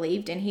truly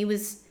believed in,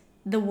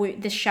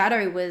 the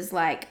shadow was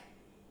like,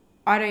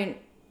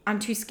 I'm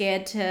too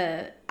scared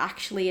to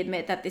actually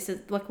admit that this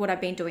is like what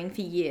I've been doing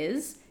for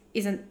years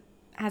isn't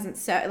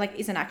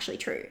actually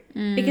true.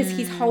 Because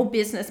his whole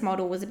business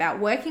model was about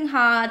working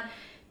hard,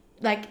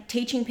 like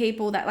teaching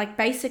people that like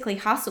basically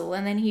hustle.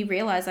 And then he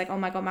realized like, oh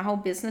my God, my whole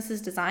business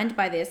is designed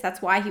by this.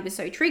 That's why he was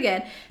so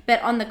triggered.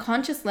 But on the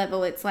conscious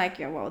level, it's like,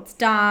 well, it's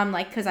dumb.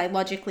 Like, cause I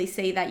logically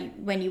see that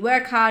when you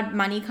work hard,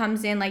 money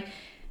comes in. Like,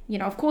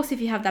 of course,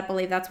 if you have that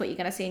belief, that's what you're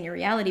going to see in your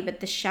reality. But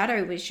the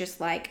shadow was just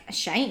like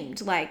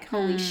ashamed, like,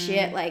 holy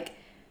shit, like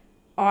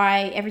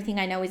everything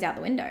I know is out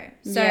the window.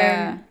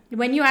 So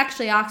when you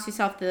actually ask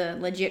yourself the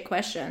legit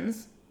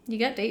questions, you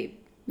get deep.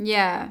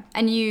 Yeah.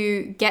 And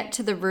you get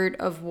to the root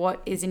of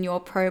what is in your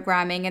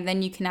programming, and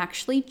then you can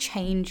actually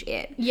change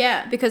it.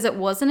 Yeah. Because it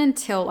wasn't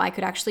until I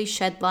could actually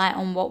shed light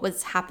on what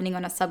was happening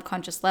on a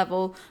subconscious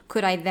level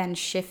could I then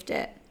shift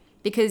it.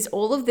 Because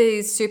all of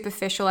these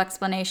superficial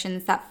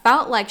explanations that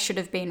felt like should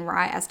have been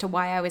right as to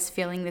why I was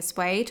feeling this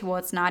way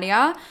towards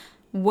Nadia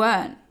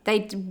weren't.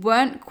 They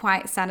weren't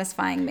quite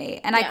satisfying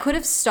me. And I could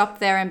have stopped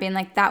there and been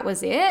like, that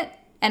was it.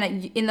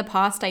 And in the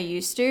past I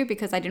used to,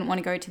 because I didn't want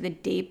to go to the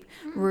deep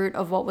root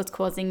of what was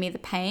causing me the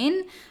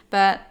pain.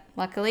 But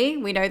luckily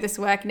we know this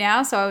work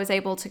now, so I was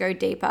able to go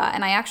deeper.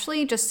 And I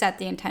actually just set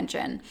the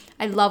intention.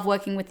 I love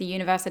working with the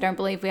universe. I don't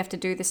believe we have to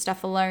do this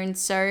stuff alone.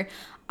 So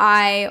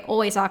I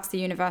always ask the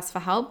universe for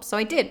help. So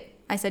I did.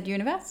 I said,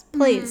 universe,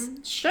 please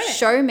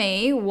show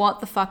me what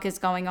the fuck is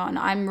going on.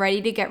 I'm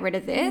ready to get rid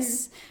of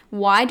this.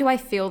 Why do I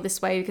feel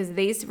this way? Because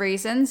these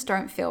reasons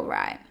don't feel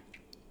right.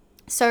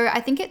 So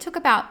I think it took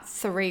about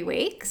 3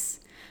 weeks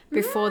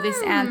before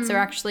this answer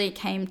actually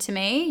came to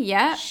me.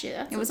 Yeah,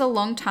 it was a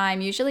long time.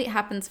 Usually it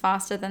happens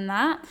faster than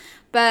that.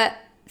 But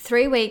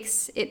 3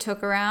 weeks it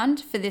took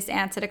around for this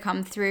answer to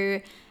come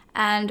through.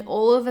 And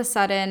all of a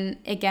sudden,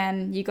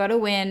 again, you got to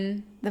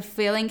win. The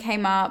feeling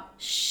came up.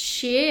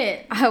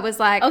 Shit. I was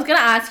like, I was going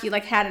to ask you,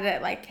 how did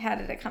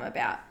it come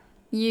about?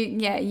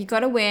 You got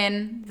to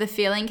win. The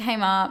feeling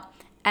came up.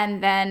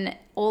 And then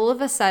all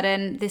of a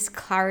sudden, this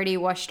clarity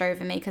washed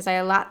over me because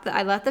I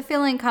let the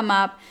feeling come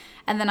up,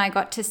 and then I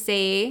got to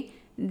see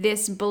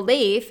this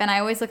belief. And I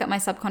always look at my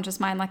subconscious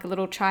mind like a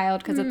little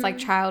child, because it's like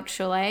child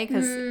chalet,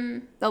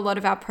 because a lot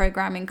of our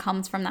programming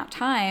comes from that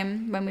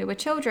time when we were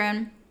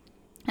children.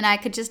 And I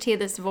could just hear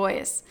this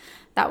voice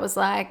that was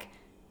like,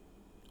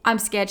 I'm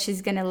scared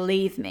she's going to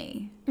leave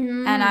me.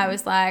 And I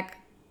was like,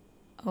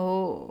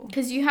 oh.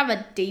 Because you have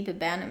a deep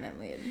abandonment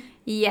wound.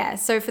 Yeah.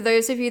 So for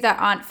those of you that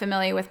aren't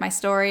familiar with my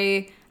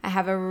story, I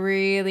have a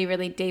really,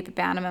 really deep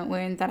abandonment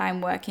wound that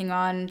I'm working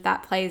on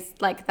that's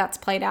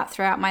played out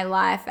throughout my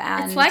life.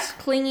 And it's like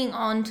clinging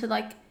on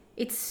to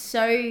it's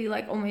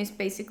so almost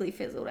basically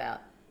fizzled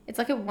out. It's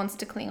like it wants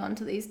to cling on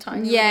to these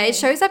tiny Yeah, it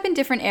shows up in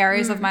different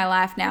areas of my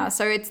life now.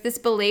 So it's this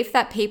belief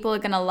that people are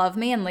going to love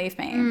me and leave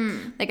me.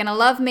 They're going to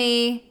love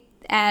me,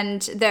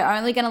 and they're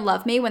only going to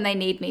love me when they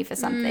need me for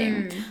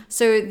something.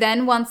 So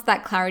then once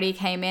that clarity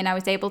came in, I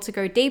was able to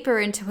go deeper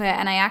into it,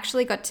 and I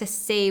actually got to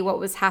see what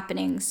was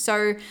happening.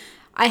 So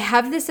I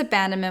have this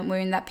abandonment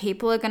wound that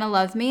people are going to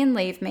love me and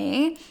leave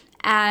me.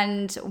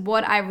 And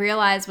what I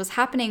realized was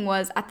happening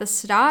was at the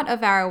start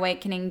of our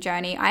awakening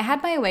journey, I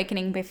had my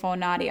awakening before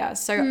Nadia.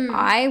 So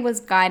I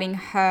was guiding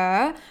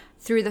her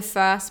through the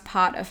first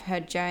part of her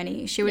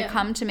journey. She would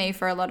come to me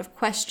for a lot of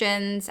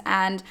questions,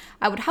 and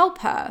I would help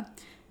her.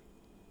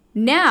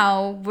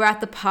 Now we're at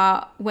the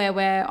part where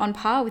we're on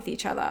par with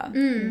each other.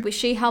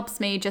 She helps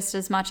me just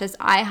as much as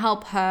I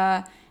help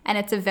her. And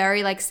it's a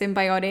very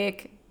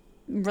symbiotic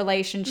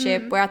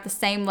relationship. We're at the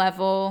same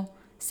level.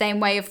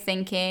 Same way of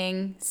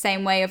thinking,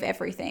 same way of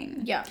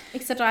everything. Yeah,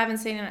 except I haven't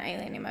seen an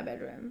alien in my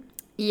bedroom.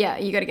 Yeah,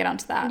 you got to get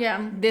onto that.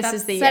 Yeah, this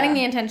is the setting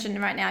the intention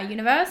right now,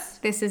 universe.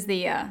 This is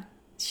the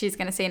she's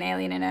going to see an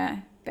alien in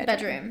her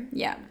bedroom.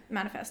 Yeah,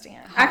 manifesting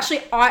it.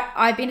 Actually,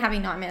 I've been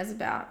having nightmares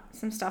about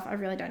some stuff. I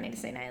really don't need to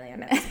see an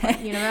alien at this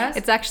point, universe.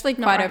 It's actually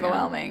quite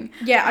overwhelming.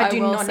 Now. Yeah, I do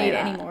not need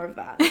any more of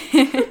that.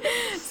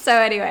 So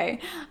anyway,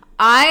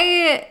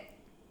 I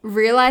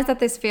realized that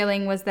this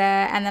feeling was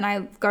there, and then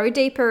I go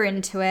deeper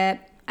into it.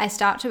 I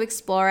start to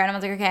explore it, and I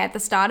was like, okay, at the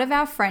start of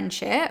our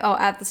friendship,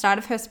 or at the start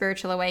of her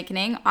spiritual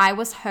awakening, I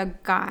was her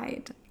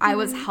guide. I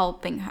was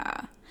helping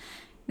her.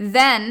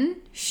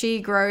 Then she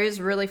grows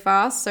really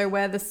fast, so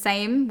we're the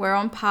same, we're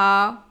on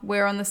par,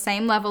 we're on the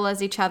same level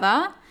as each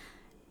other.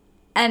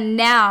 And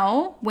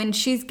now, when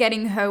she's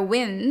getting her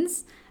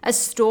wins, a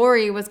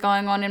story was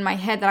going on in my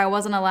head that I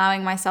wasn't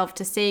allowing myself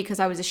to see because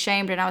I was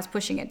ashamed and I was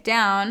pushing it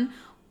down,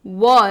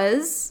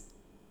 was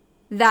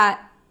that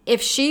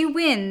if she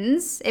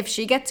wins, if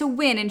she gets a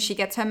win and she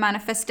gets her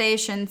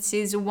manifestation,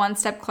 she's one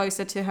step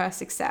closer to her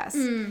success.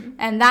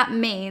 And that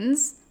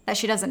means that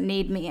she doesn't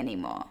need me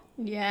anymore.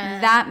 Yeah.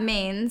 That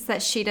means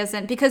that she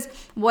doesn't, because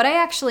what I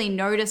actually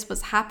noticed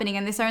was happening,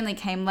 and this only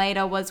came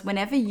later, was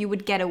whenever you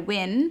would get a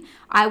win,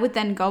 I would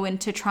then go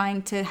into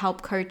trying to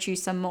help coach you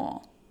some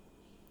more.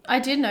 I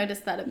did notice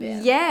that a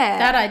bit. Yeah.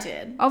 That I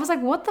did. I was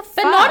like, what the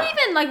fuck? But not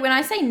even, like, when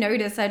I say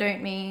notice, I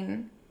don't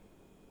mean,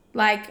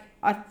 like,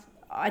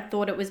 I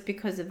thought it was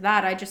because of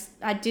that.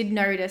 I did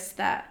notice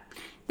that.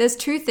 There's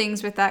two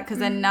things with that, because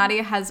then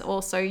Nadia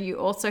you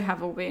also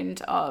have a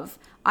wind of,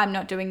 I'm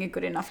not doing a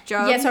good enough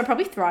job. Yeah, so I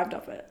probably thrived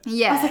off it.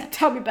 Yeah. I was like,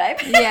 tell me, babe.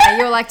 Yeah,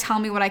 you're like, tell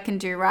me what I can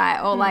do right.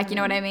 Or like, you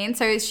know what I mean?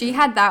 So she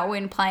had that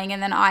wound playing,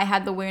 and then I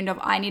had the wound of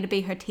I need to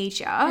be her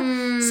teacher.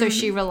 So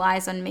she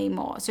relies on me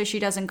more. So she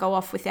doesn't go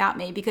off without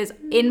me, because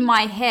in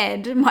my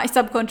head, my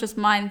subconscious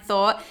mind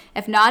thought,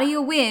 if Nadia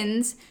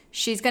wins,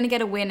 she's going to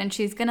get a win and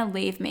she's going to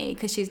leave me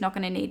because she's not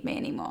going to need me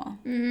anymore.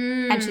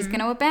 And she's going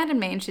to abandon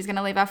me and she's going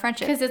to leave our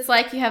friendship. Because it's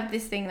like you have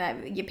this thing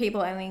that your people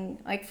only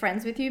like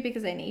friends with you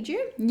because they need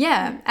you.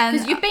 Yeah. And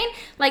because you've been,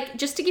 like,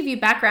 just to give you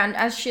background,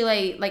 as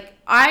Shile, like,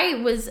 I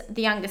was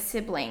the younger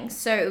sibling.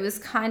 So it was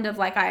kind of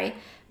like I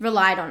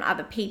relied on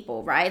other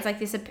people, right? It's like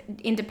this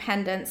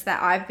independence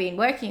that I've been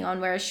working on,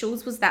 whereas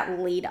Shulz was that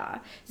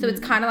leader. So it's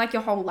kind of like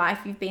your whole life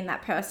you've been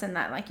that person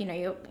that, like, you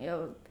know,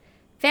 your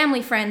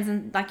family, friends,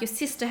 and like your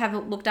sister have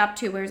looked up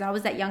to, whereas I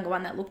was that younger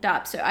one that looked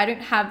up. So I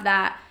don't have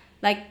that,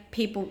 like,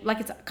 people,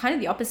 like, it's kind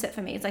of the opposite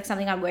for me. It's like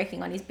something I'm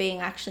working on is being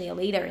actually a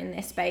leader in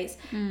this space.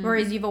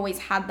 Whereas you've always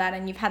had that,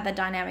 and you've had the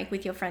dynamic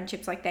with your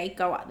friendships, like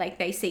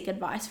they seek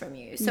advice from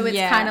you. So it's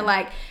kind of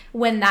like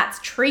when that's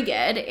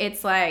triggered,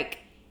 it's like,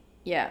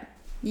 yeah,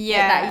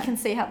 that you can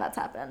see how that's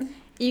happened.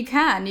 You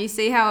can. You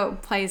see how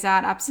it plays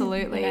out,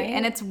 absolutely. Right.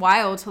 And it's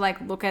wild to, like,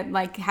 look at,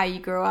 like, how you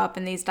grew up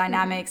and these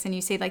dynamics, and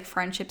you see, like,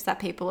 friendships that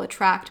people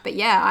attract. But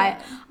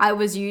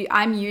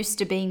I'm used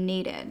to being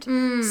needed.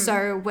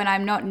 So when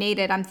I'm not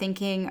needed, I'm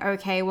thinking,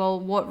 okay, well,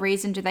 what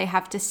reason do they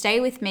have to stay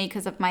with me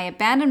because of my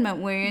abandonment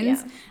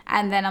wounds? Yeah.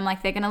 And then I'm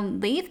like, they're going to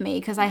leave me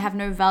because I have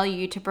no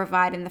value to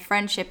provide in the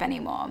friendship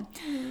anymore.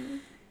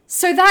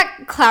 So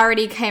that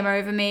clarity came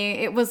over me.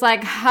 It was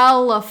like,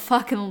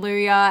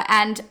 hallelujah.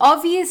 And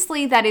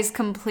obviously that is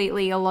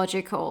completely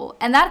illogical.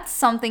 And that's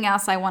something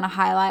else I want to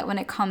highlight when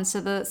it comes to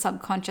the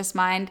subconscious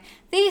mind.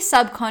 The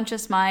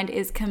subconscious mind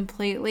is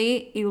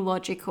completely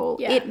illogical.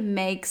 Yeah. It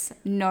makes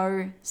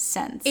no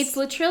sense. It's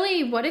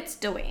literally what it's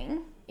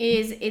doing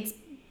is it's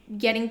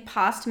getting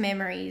past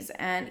memories,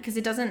 and because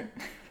it doesn't,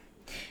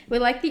 we're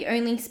like the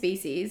only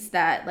species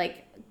that,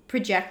 like,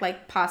 project,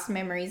 like, past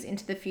memories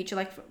into the future,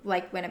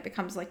 like when it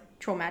becomes, like,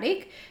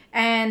 traumatic.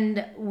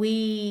 And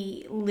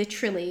we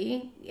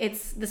literally,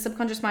 it's the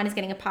subconscious mind is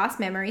getting a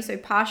past memory, so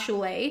past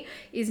Shule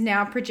is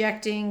now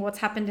projecting what's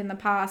happened in the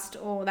past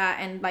or that,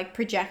 and, like,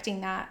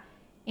 projecting that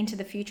into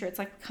the future. It's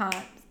like,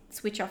 can't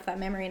switch off that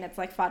memory, and it's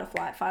like fight or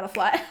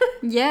flight.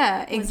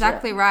 Yeah,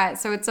 exactly right.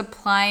 So it's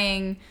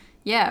applying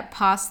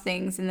past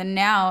things in the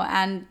now,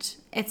 and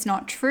it's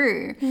not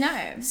true.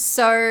 No.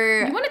 So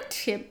you want a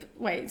tip?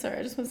 Wait, sorry,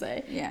 I just want to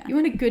say. Yeah. You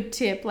want a good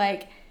tip,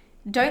 like,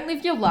 don't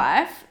live your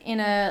life in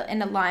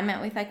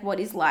alignment with, like, what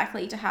is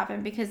likely to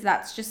happen, because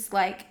that's just,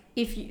 like,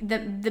 if you,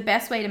 the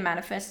best way to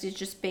manifest is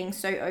just being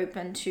so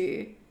open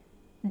to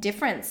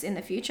difference in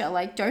the future.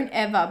 Like, don't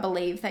ever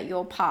believe that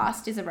your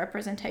past is a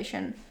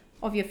representation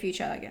of your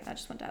future. I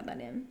just want to add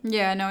that in.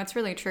 Yeah, no, it's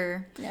really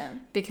true. Yeah.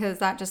 Because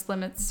that just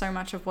limits so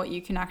much of what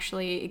you can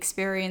actually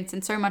experience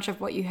and so much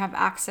of what you have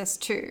access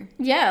to.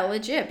 Yeah,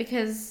 legit.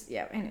 Because,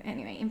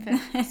 anyway,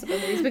 infinite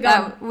possibilities.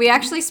 We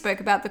actually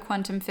spoke about the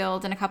quantum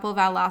field in a couple of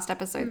our last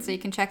episodes, so you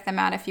can check them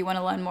out if you want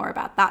to learn more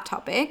about that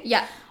topic.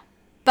 Yeah.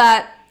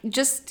 But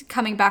just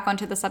coming back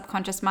onto the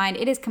subconscious mind,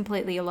 it is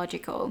completely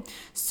illogical.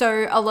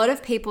 So a lot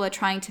of people are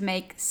trying to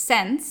make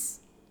sense,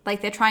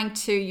 like they're trying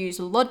to use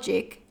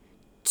logic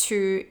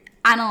to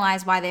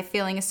analyze why they're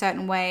feeling a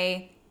certain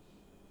way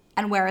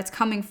and where it's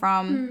coming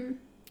from.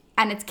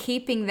 And it's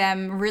keeping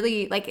them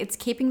really, like, it's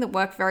keeping the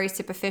work very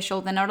superficial.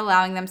 They're not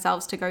allowing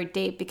themselves to go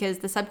deep, because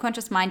the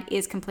subconscious mind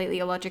is completely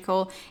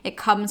illogical. It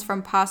comes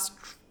from past,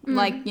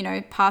 like, you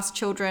know, past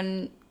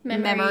children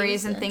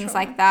memories and things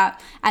like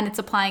that, and it's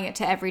applying it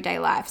to everyday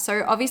life.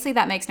 So obviously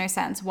that makes no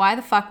sense. Why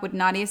the fuck would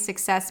Nadia's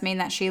success mean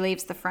that she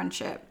leaves the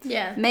friendship?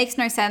 Yeah. Makes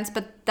no sense,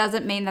 but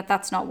doesn't mean that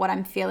that's not what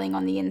I'm feeling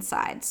on the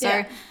inside.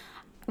 So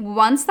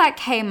once that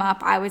came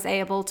up, I was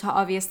able to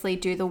obviously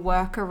do the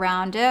work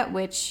around it,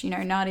 which, you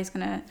know, Nadia's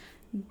gonna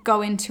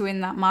go into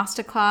in that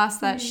masterclass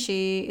that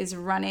she is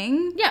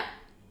running. Yeah.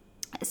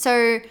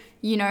 So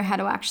you know how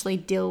to actually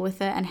deal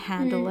with it and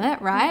handle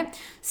it, right?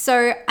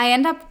 So I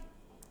end up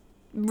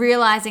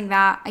realizing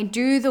that I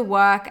do the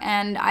work,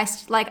 and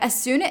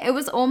it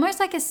was almost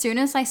like as soon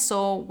as I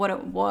saw what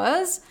it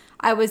was,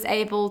 I was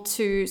able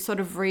to sort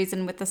of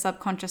reason with the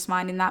subconscious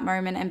mind in that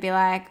moment and be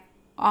like,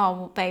 oh,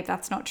 well, babe,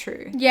 that's not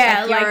true.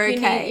 Yeah, you're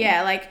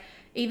okay. like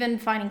even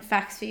finding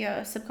facts for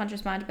your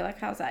subconscious mind to be like,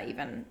 how's that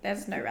even?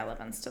 There's no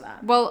relevance to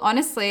that. Well,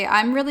 honestly,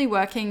 I'm really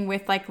working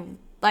with like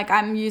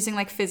I'm using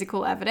like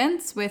physical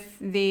evidence with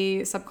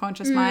the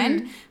subconscious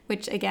mind,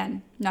 which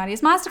again,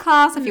 Nadia's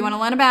masterclass if you want to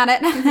learn about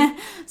it.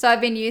 So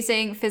I've been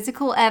using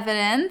physical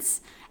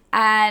evidence,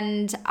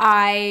 and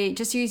I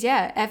just use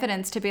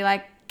evidence to be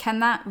like, can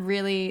that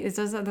really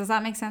does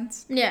that make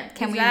sense? Yeah.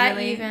 Can we that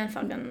really even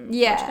fucking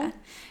Yeah.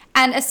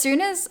 And as soon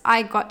as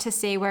I got to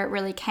see where it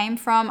really came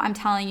from, I'm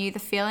telling you, the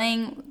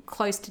feeling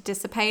close to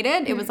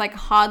dissipated. It was like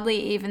hardly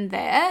even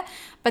there.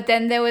 But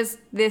then there was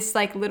this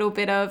like little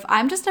bit of,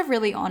 I'm just a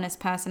really honest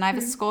person. I have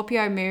a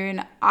Scorpio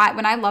moon.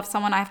 When I love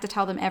someone, I have to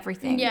tell them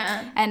everything.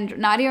 Yeah. And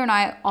Nadia and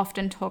I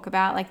often talk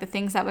about like the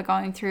things that we're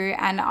going through.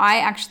 And I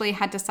actually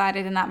had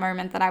decided in that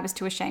moment that I was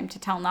too ashamed to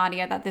tell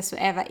Nadia that this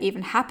ever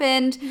even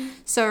happened.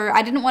 So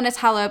I didn't want to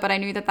tell her, but I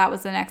knew that that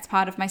was the next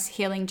part of my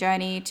healing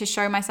journey, to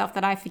show myself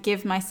that I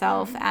forgive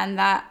myself and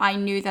that I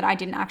knew that I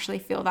didn't actually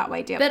feel that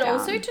way deep down. But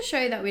also to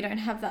show that we don't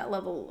have that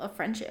level of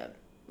friendship.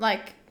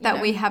 Like,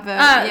 that we have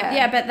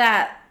a but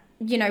that,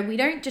 you know, we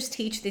don't just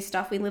teach this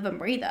stuff, we live and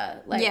breathe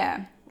it. Like,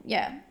 yeah,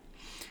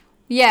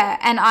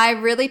 and I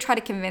really try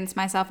to convince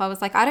myself. I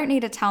was like, I don't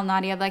need to tell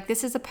Nadia, like,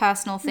 this is a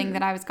personal thing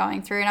that I was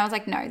going through. And I was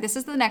like, no, this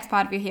is the next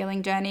part of your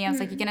healing journey. I was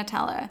like, you're gonna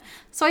tell her.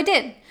 So I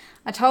did.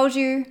 I told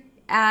you,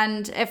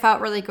 and it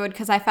felt really good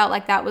because I felt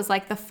like that was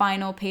like the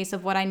final piece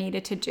of what I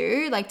needed to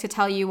do, like to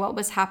tell you what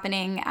was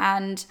happening.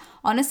 And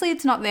honestly,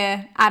 it's not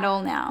there at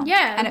all now.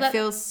 Yeah, and it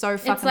feels so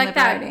fucking it's like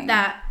liberating.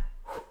 that.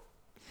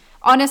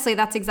 Honestly,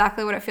 that's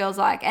exactly what it feels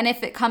like. And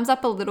if it comes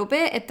up a little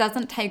bit, it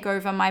doesn't take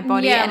over my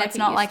body, and like it's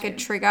not like a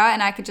trigger.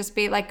 And I could just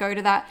be like, go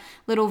to that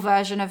little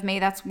version of me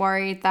that's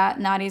worried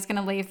that Nadia's going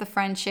to leave the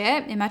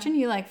friendship. Imagine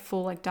you like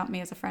dump me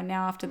as a friend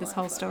now after this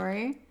whole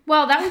story.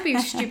 Well, that would be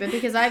stupid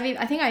because I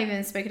think I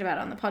even spoken about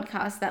it on the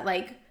podcast that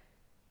like,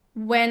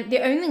 when the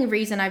only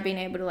reason I've been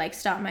able to like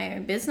start my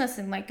own business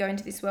and like go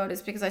into this world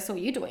is because I saw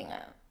you doing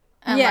it.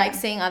 And like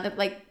seeing other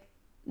like,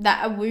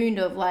 that a wound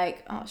of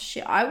like, oh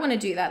shit, I want to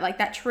do that, like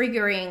that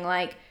triggering,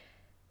 like,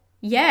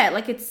 yeah,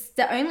 like it's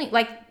the only,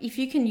 like, if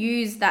you can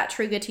use that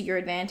trigger to your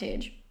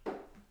advantage,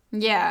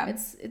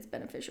 it's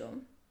beneficial.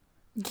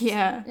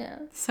 Yeah.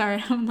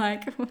 Sorry, I'm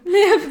like,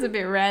 it's a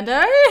bit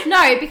rando.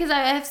 No, because I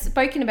have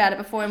spoken about it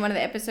before in one of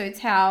the episodes,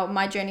 how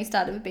my journey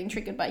started with being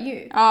triggered by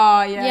you.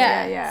 Oh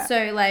yeah.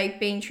 So like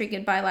being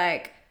triggered by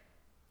like,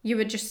 you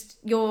were just,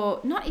 I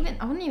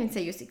wouldn't even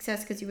say your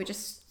success, because you were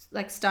just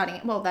like starting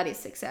it. Well, that is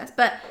success,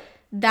 but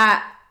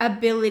that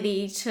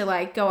ability to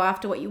like go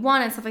after what you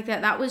want and stuff like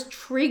that, that was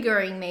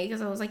triggering me,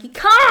 because I was like, you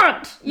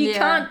can't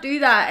do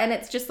that. And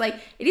it's just like,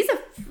 it is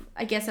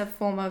I guess a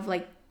form of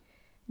like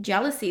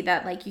jealousy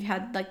that like you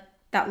had like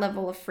that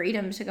level of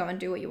freedom to go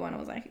and do what you want. I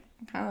was like,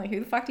 kind of like, who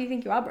the fuck do you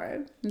think you are,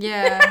 bro?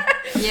 Yeah.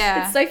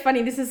 It's so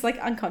funny. This is like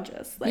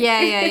unconscious. Like,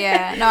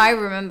 yeah. No, I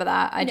remember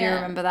that. I do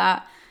remember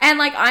that. And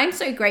like, I'm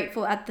so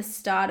grateful at the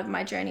start of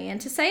my journey, and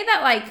to say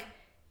that like,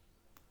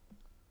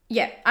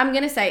 I'm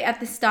going to say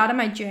at the start of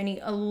my journey,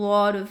 a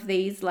lot of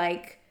these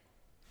like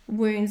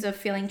wounds of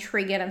feeling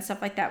triggered and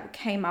stuff like that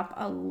came up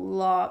a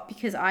lot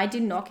because I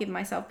did not give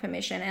myself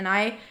permission. And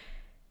I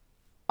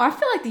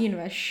feel like the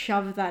universe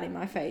shoved that in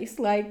my face,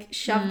 like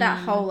shoved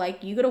that whole,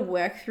 like, you got to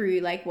work through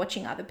like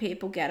watching other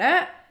people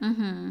get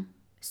it.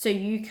 So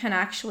you can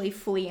actually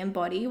fully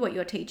embody what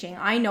you're teaching.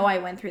 I know I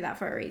went through that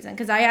for a reason,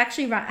 because I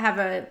actually have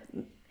a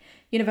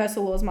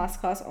Universal Laws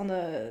Masterclass on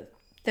the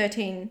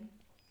 13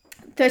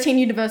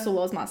 Universal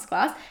Laws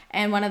Masterclass,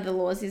 and one of the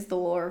laws is the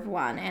law of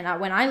one.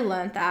 And when I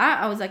learned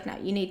that, I was like, no,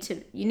 you need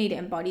to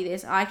embody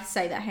this. I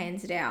say that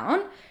hands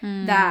down,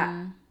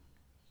 that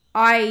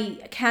I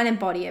can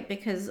embody it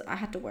because I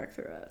had to work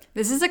through it.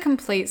 This is a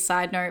complete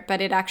side note,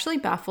 but it actually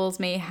baffles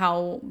me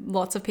how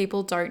lots of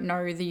people don't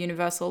know the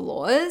universal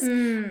laws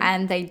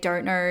and they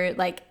don't know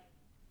like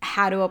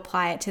how to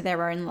apply it to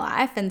their own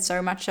life, and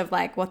so much of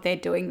like what they're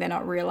doing, they're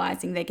not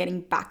realizing they're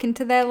getting back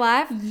into their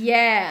life.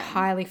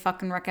 Highly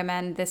fucking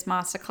recommend this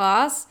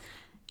masterclass.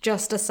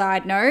 Just a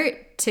side note,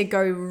 to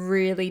go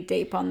really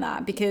deep on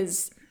that,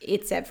 because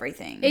it's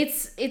everything.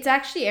 It's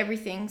actually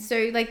everything.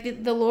 So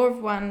like the law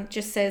of one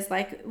just says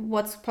like,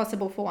 what's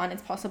possible for one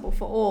is possible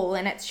for all.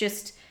 And it's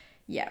just,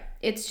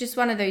 it's just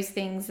one of those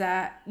things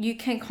that you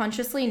can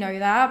consciously know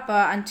that,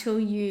 but until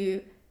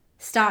you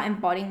start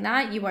embodying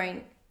that, you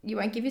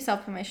won't give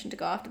yourself permission to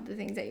go after the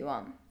things that you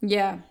want.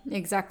 Yeah,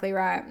 exactly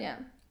right. Yeah.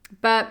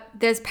 But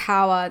there's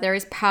power. There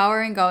is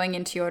power in going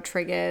into your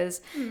triggers.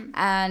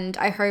 And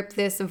I hope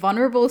this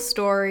vulnerable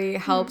story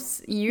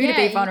helps you to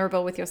be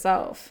vulnerable with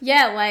yourself.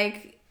 Yeah,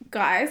 like,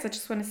 guys, I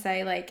just want to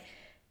say, like,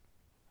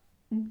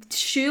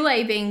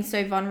 Shule being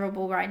so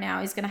vulnerable right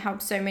now is going to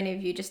help so many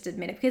of you just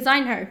admit it, because I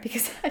know,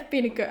 because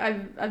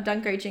I've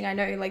done coaching. I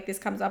know like this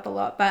comes up a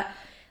lot, but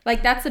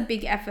like that's a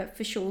big effort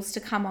for Shules to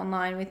come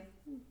online with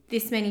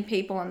this many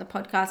people on the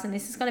podcast, and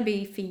this is going to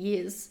be for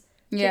years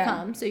to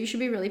come. So you should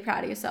be really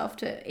proud of yourself.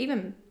 To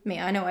even me,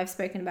 I know I've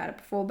spoken about it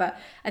before, but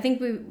I think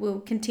we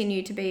will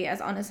continue to be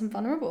as honest and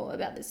vulnerable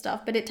about this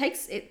stuff. But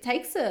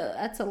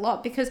that's a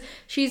lot, because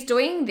she's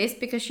doing this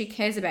because she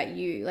cares about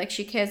you. Like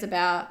she cares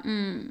about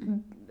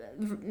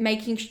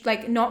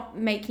not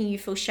making you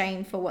feel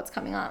shame for what's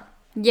coming up.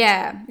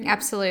 Yeah,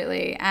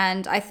 absolutely.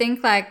 And I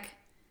think like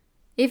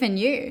even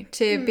you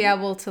to be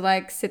able to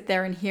like sit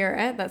there and hear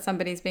it, that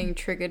somebody's being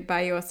triggered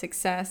by your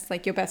success,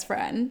 like your best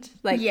friend,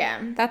 like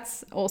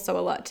that's also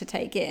a lot to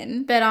take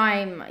in. But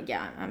I'm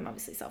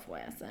obviously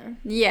self-aware, so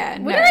what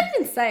did I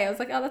even say? I was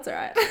like, oh, that's all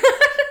right.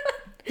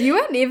 You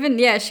weren't even,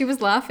 she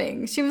was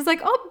laughing. She was like,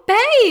 oh,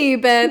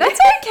 babe, that's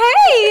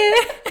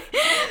okay.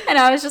 And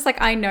I was just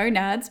like, I know,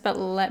 Nads, but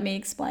let me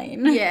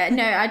explain. Yeah,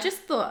 no, I just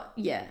thought,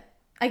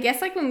 I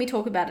guess like when we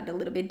talk about it a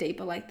little bit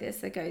deeper like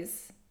this, it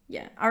goes,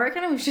 I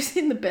reckon I was just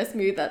in the best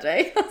mood that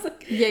day. I was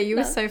like, you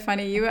were so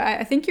funny.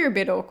 I think you're a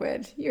bit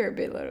awkward. You're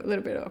a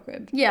little bit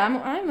awkward. Yeah,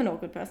 I'm an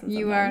awkward person sometimes.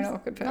 You are an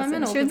awkward person. I'm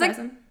an awkward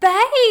person. Like,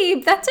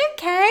 babe, that's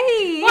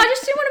okay. Well, I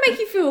just didn't want to make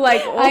you feel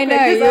like awkward. I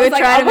know, you were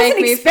trying to make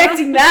me I wasn't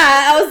expecting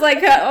that. I was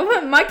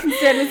like, my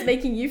concern was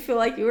making you feel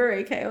like you were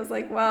okay. I was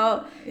like,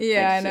 well.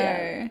 Yeah, I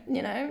know.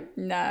 You know?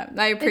 No,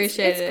 I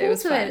appreciate it. Cool it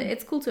was fun.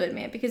 It's cool to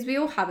admit, because we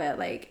all have it,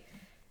 like,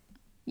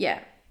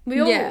 we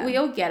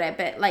all get it,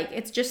 but like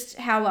it's just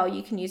how well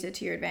you can use it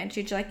to your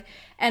advantage. Like,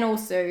 and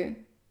also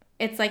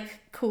it's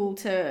like cool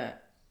to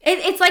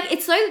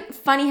it's so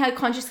funny how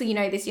consciously you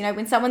know this, you know,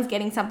 when someone's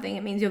getting something,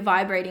 it means you're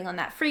vibrating on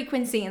that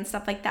frequency and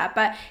stuff like that,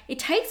 but it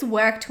takes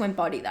work to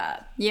embody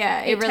that.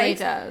 It really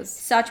does.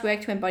 Such work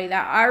to embody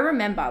that. I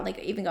remember, like,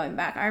 even going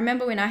back, I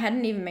remember when I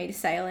hadn't even made a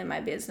sale in my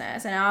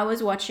business and I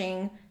was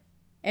watching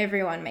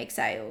everyone make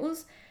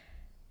sales.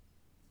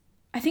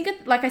 I think,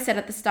 like I said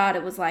at the start,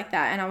 it was like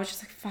that. And I was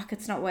just like, fuck,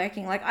 it's not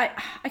working. Like,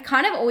 I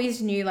kind of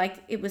always knew, like,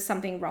 it was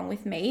something wrong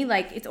with me.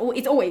 Like, it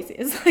always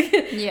is.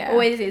 Like,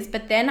 always is.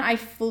 But then I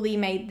fully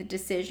made the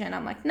decision.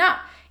 I'm like, nah,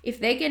 if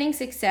they're getting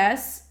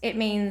success, it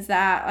means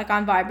that, like,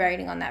 I'm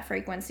vibrating on that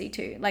frequency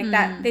too. Like,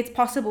 that, it's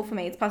possible for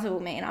me. It's possible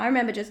for me. And I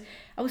remember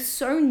I was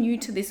so new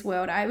to this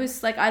world. I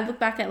was, like, I look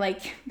back at,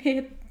 like,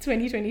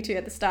 2022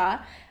 at the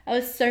start. I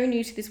was so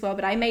new to this world,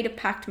 but I made a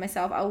pact to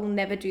myself. I will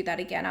never do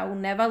that again. I will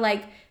never,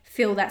 like,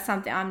 feel that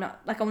something I'm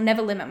not, like, I'll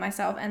never limit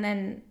myself. And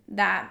then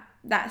that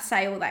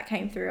sale that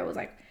came through, I was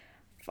like,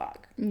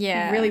 fuck.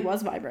 Yeah. It really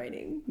was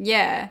vibrating.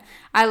 Yeah.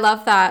 I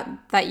love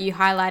that you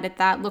highlighted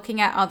that,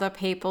 looking at other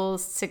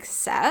people's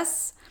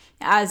success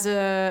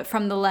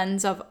from the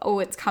lens of, oh,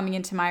 it's coming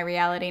into my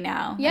reality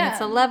now. Yeah. And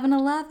it's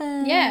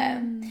 11/11.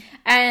 Yeah.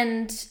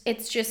 And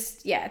it's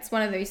just, it's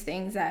one of those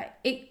things that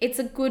it's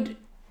a good,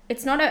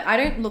 it's not I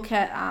don't look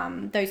at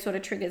those sort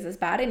of triggers as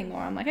bad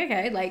anymore. I'm like,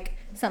 okay, like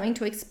something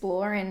to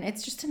explore, and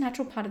it's just a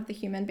natural part of the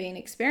human being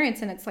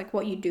experience, and it's like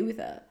what you do with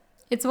it.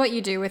 It's what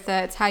you do with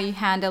it. It's how you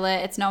handle it.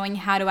 It's knowing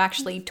how to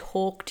actually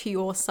talk to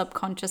your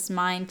subconscious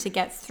mind to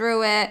get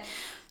through it.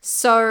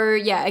 So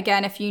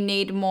again, if you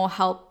need more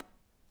help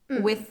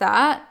with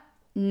that,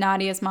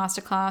 Nadia's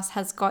masterclass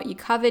has got you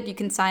covered. You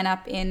can sign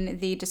up in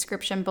the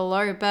description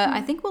below, but I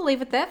think we'll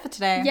leave it there for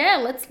today. Yeah,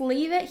 let's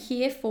leave it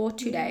here for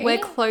today. We're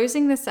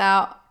closing this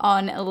out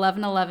on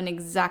 11/11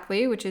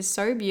 exactly, which is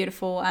so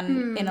beautiful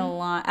and in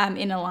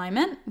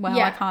alignment. Well,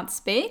 I can't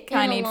speak.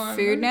 I need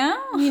food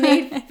now. You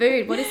need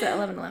food. What is it?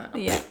 11/11.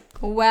 Yeah.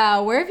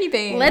 Wow, where have you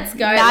been? Let's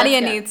go.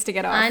 Nadia needs to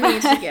get off. I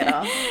need to get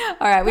off.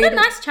 All right. What a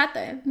nice chat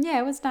though. Yeah,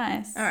 it was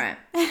nice. All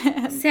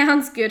right.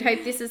 Sounds good.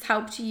 Hope this has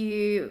helped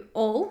you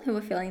all who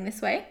are feeling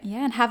this way.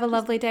 Yeah, and have a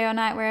lovely day or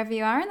night wherever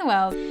you are in the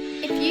world.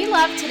 If you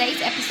loved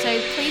today's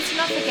episode, please do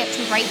not forget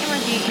to rate and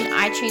review in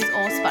iTunes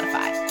or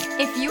Spotify.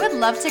 If you would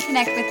love to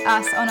connect with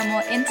us on a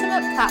more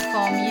intimate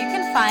platform, you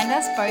can find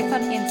us both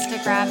on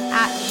Instagram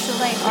at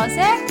Shule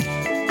Ozek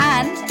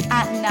and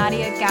at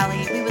Nadia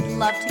Gali. We would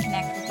love to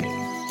connect with you.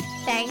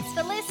 Thanks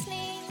for listening.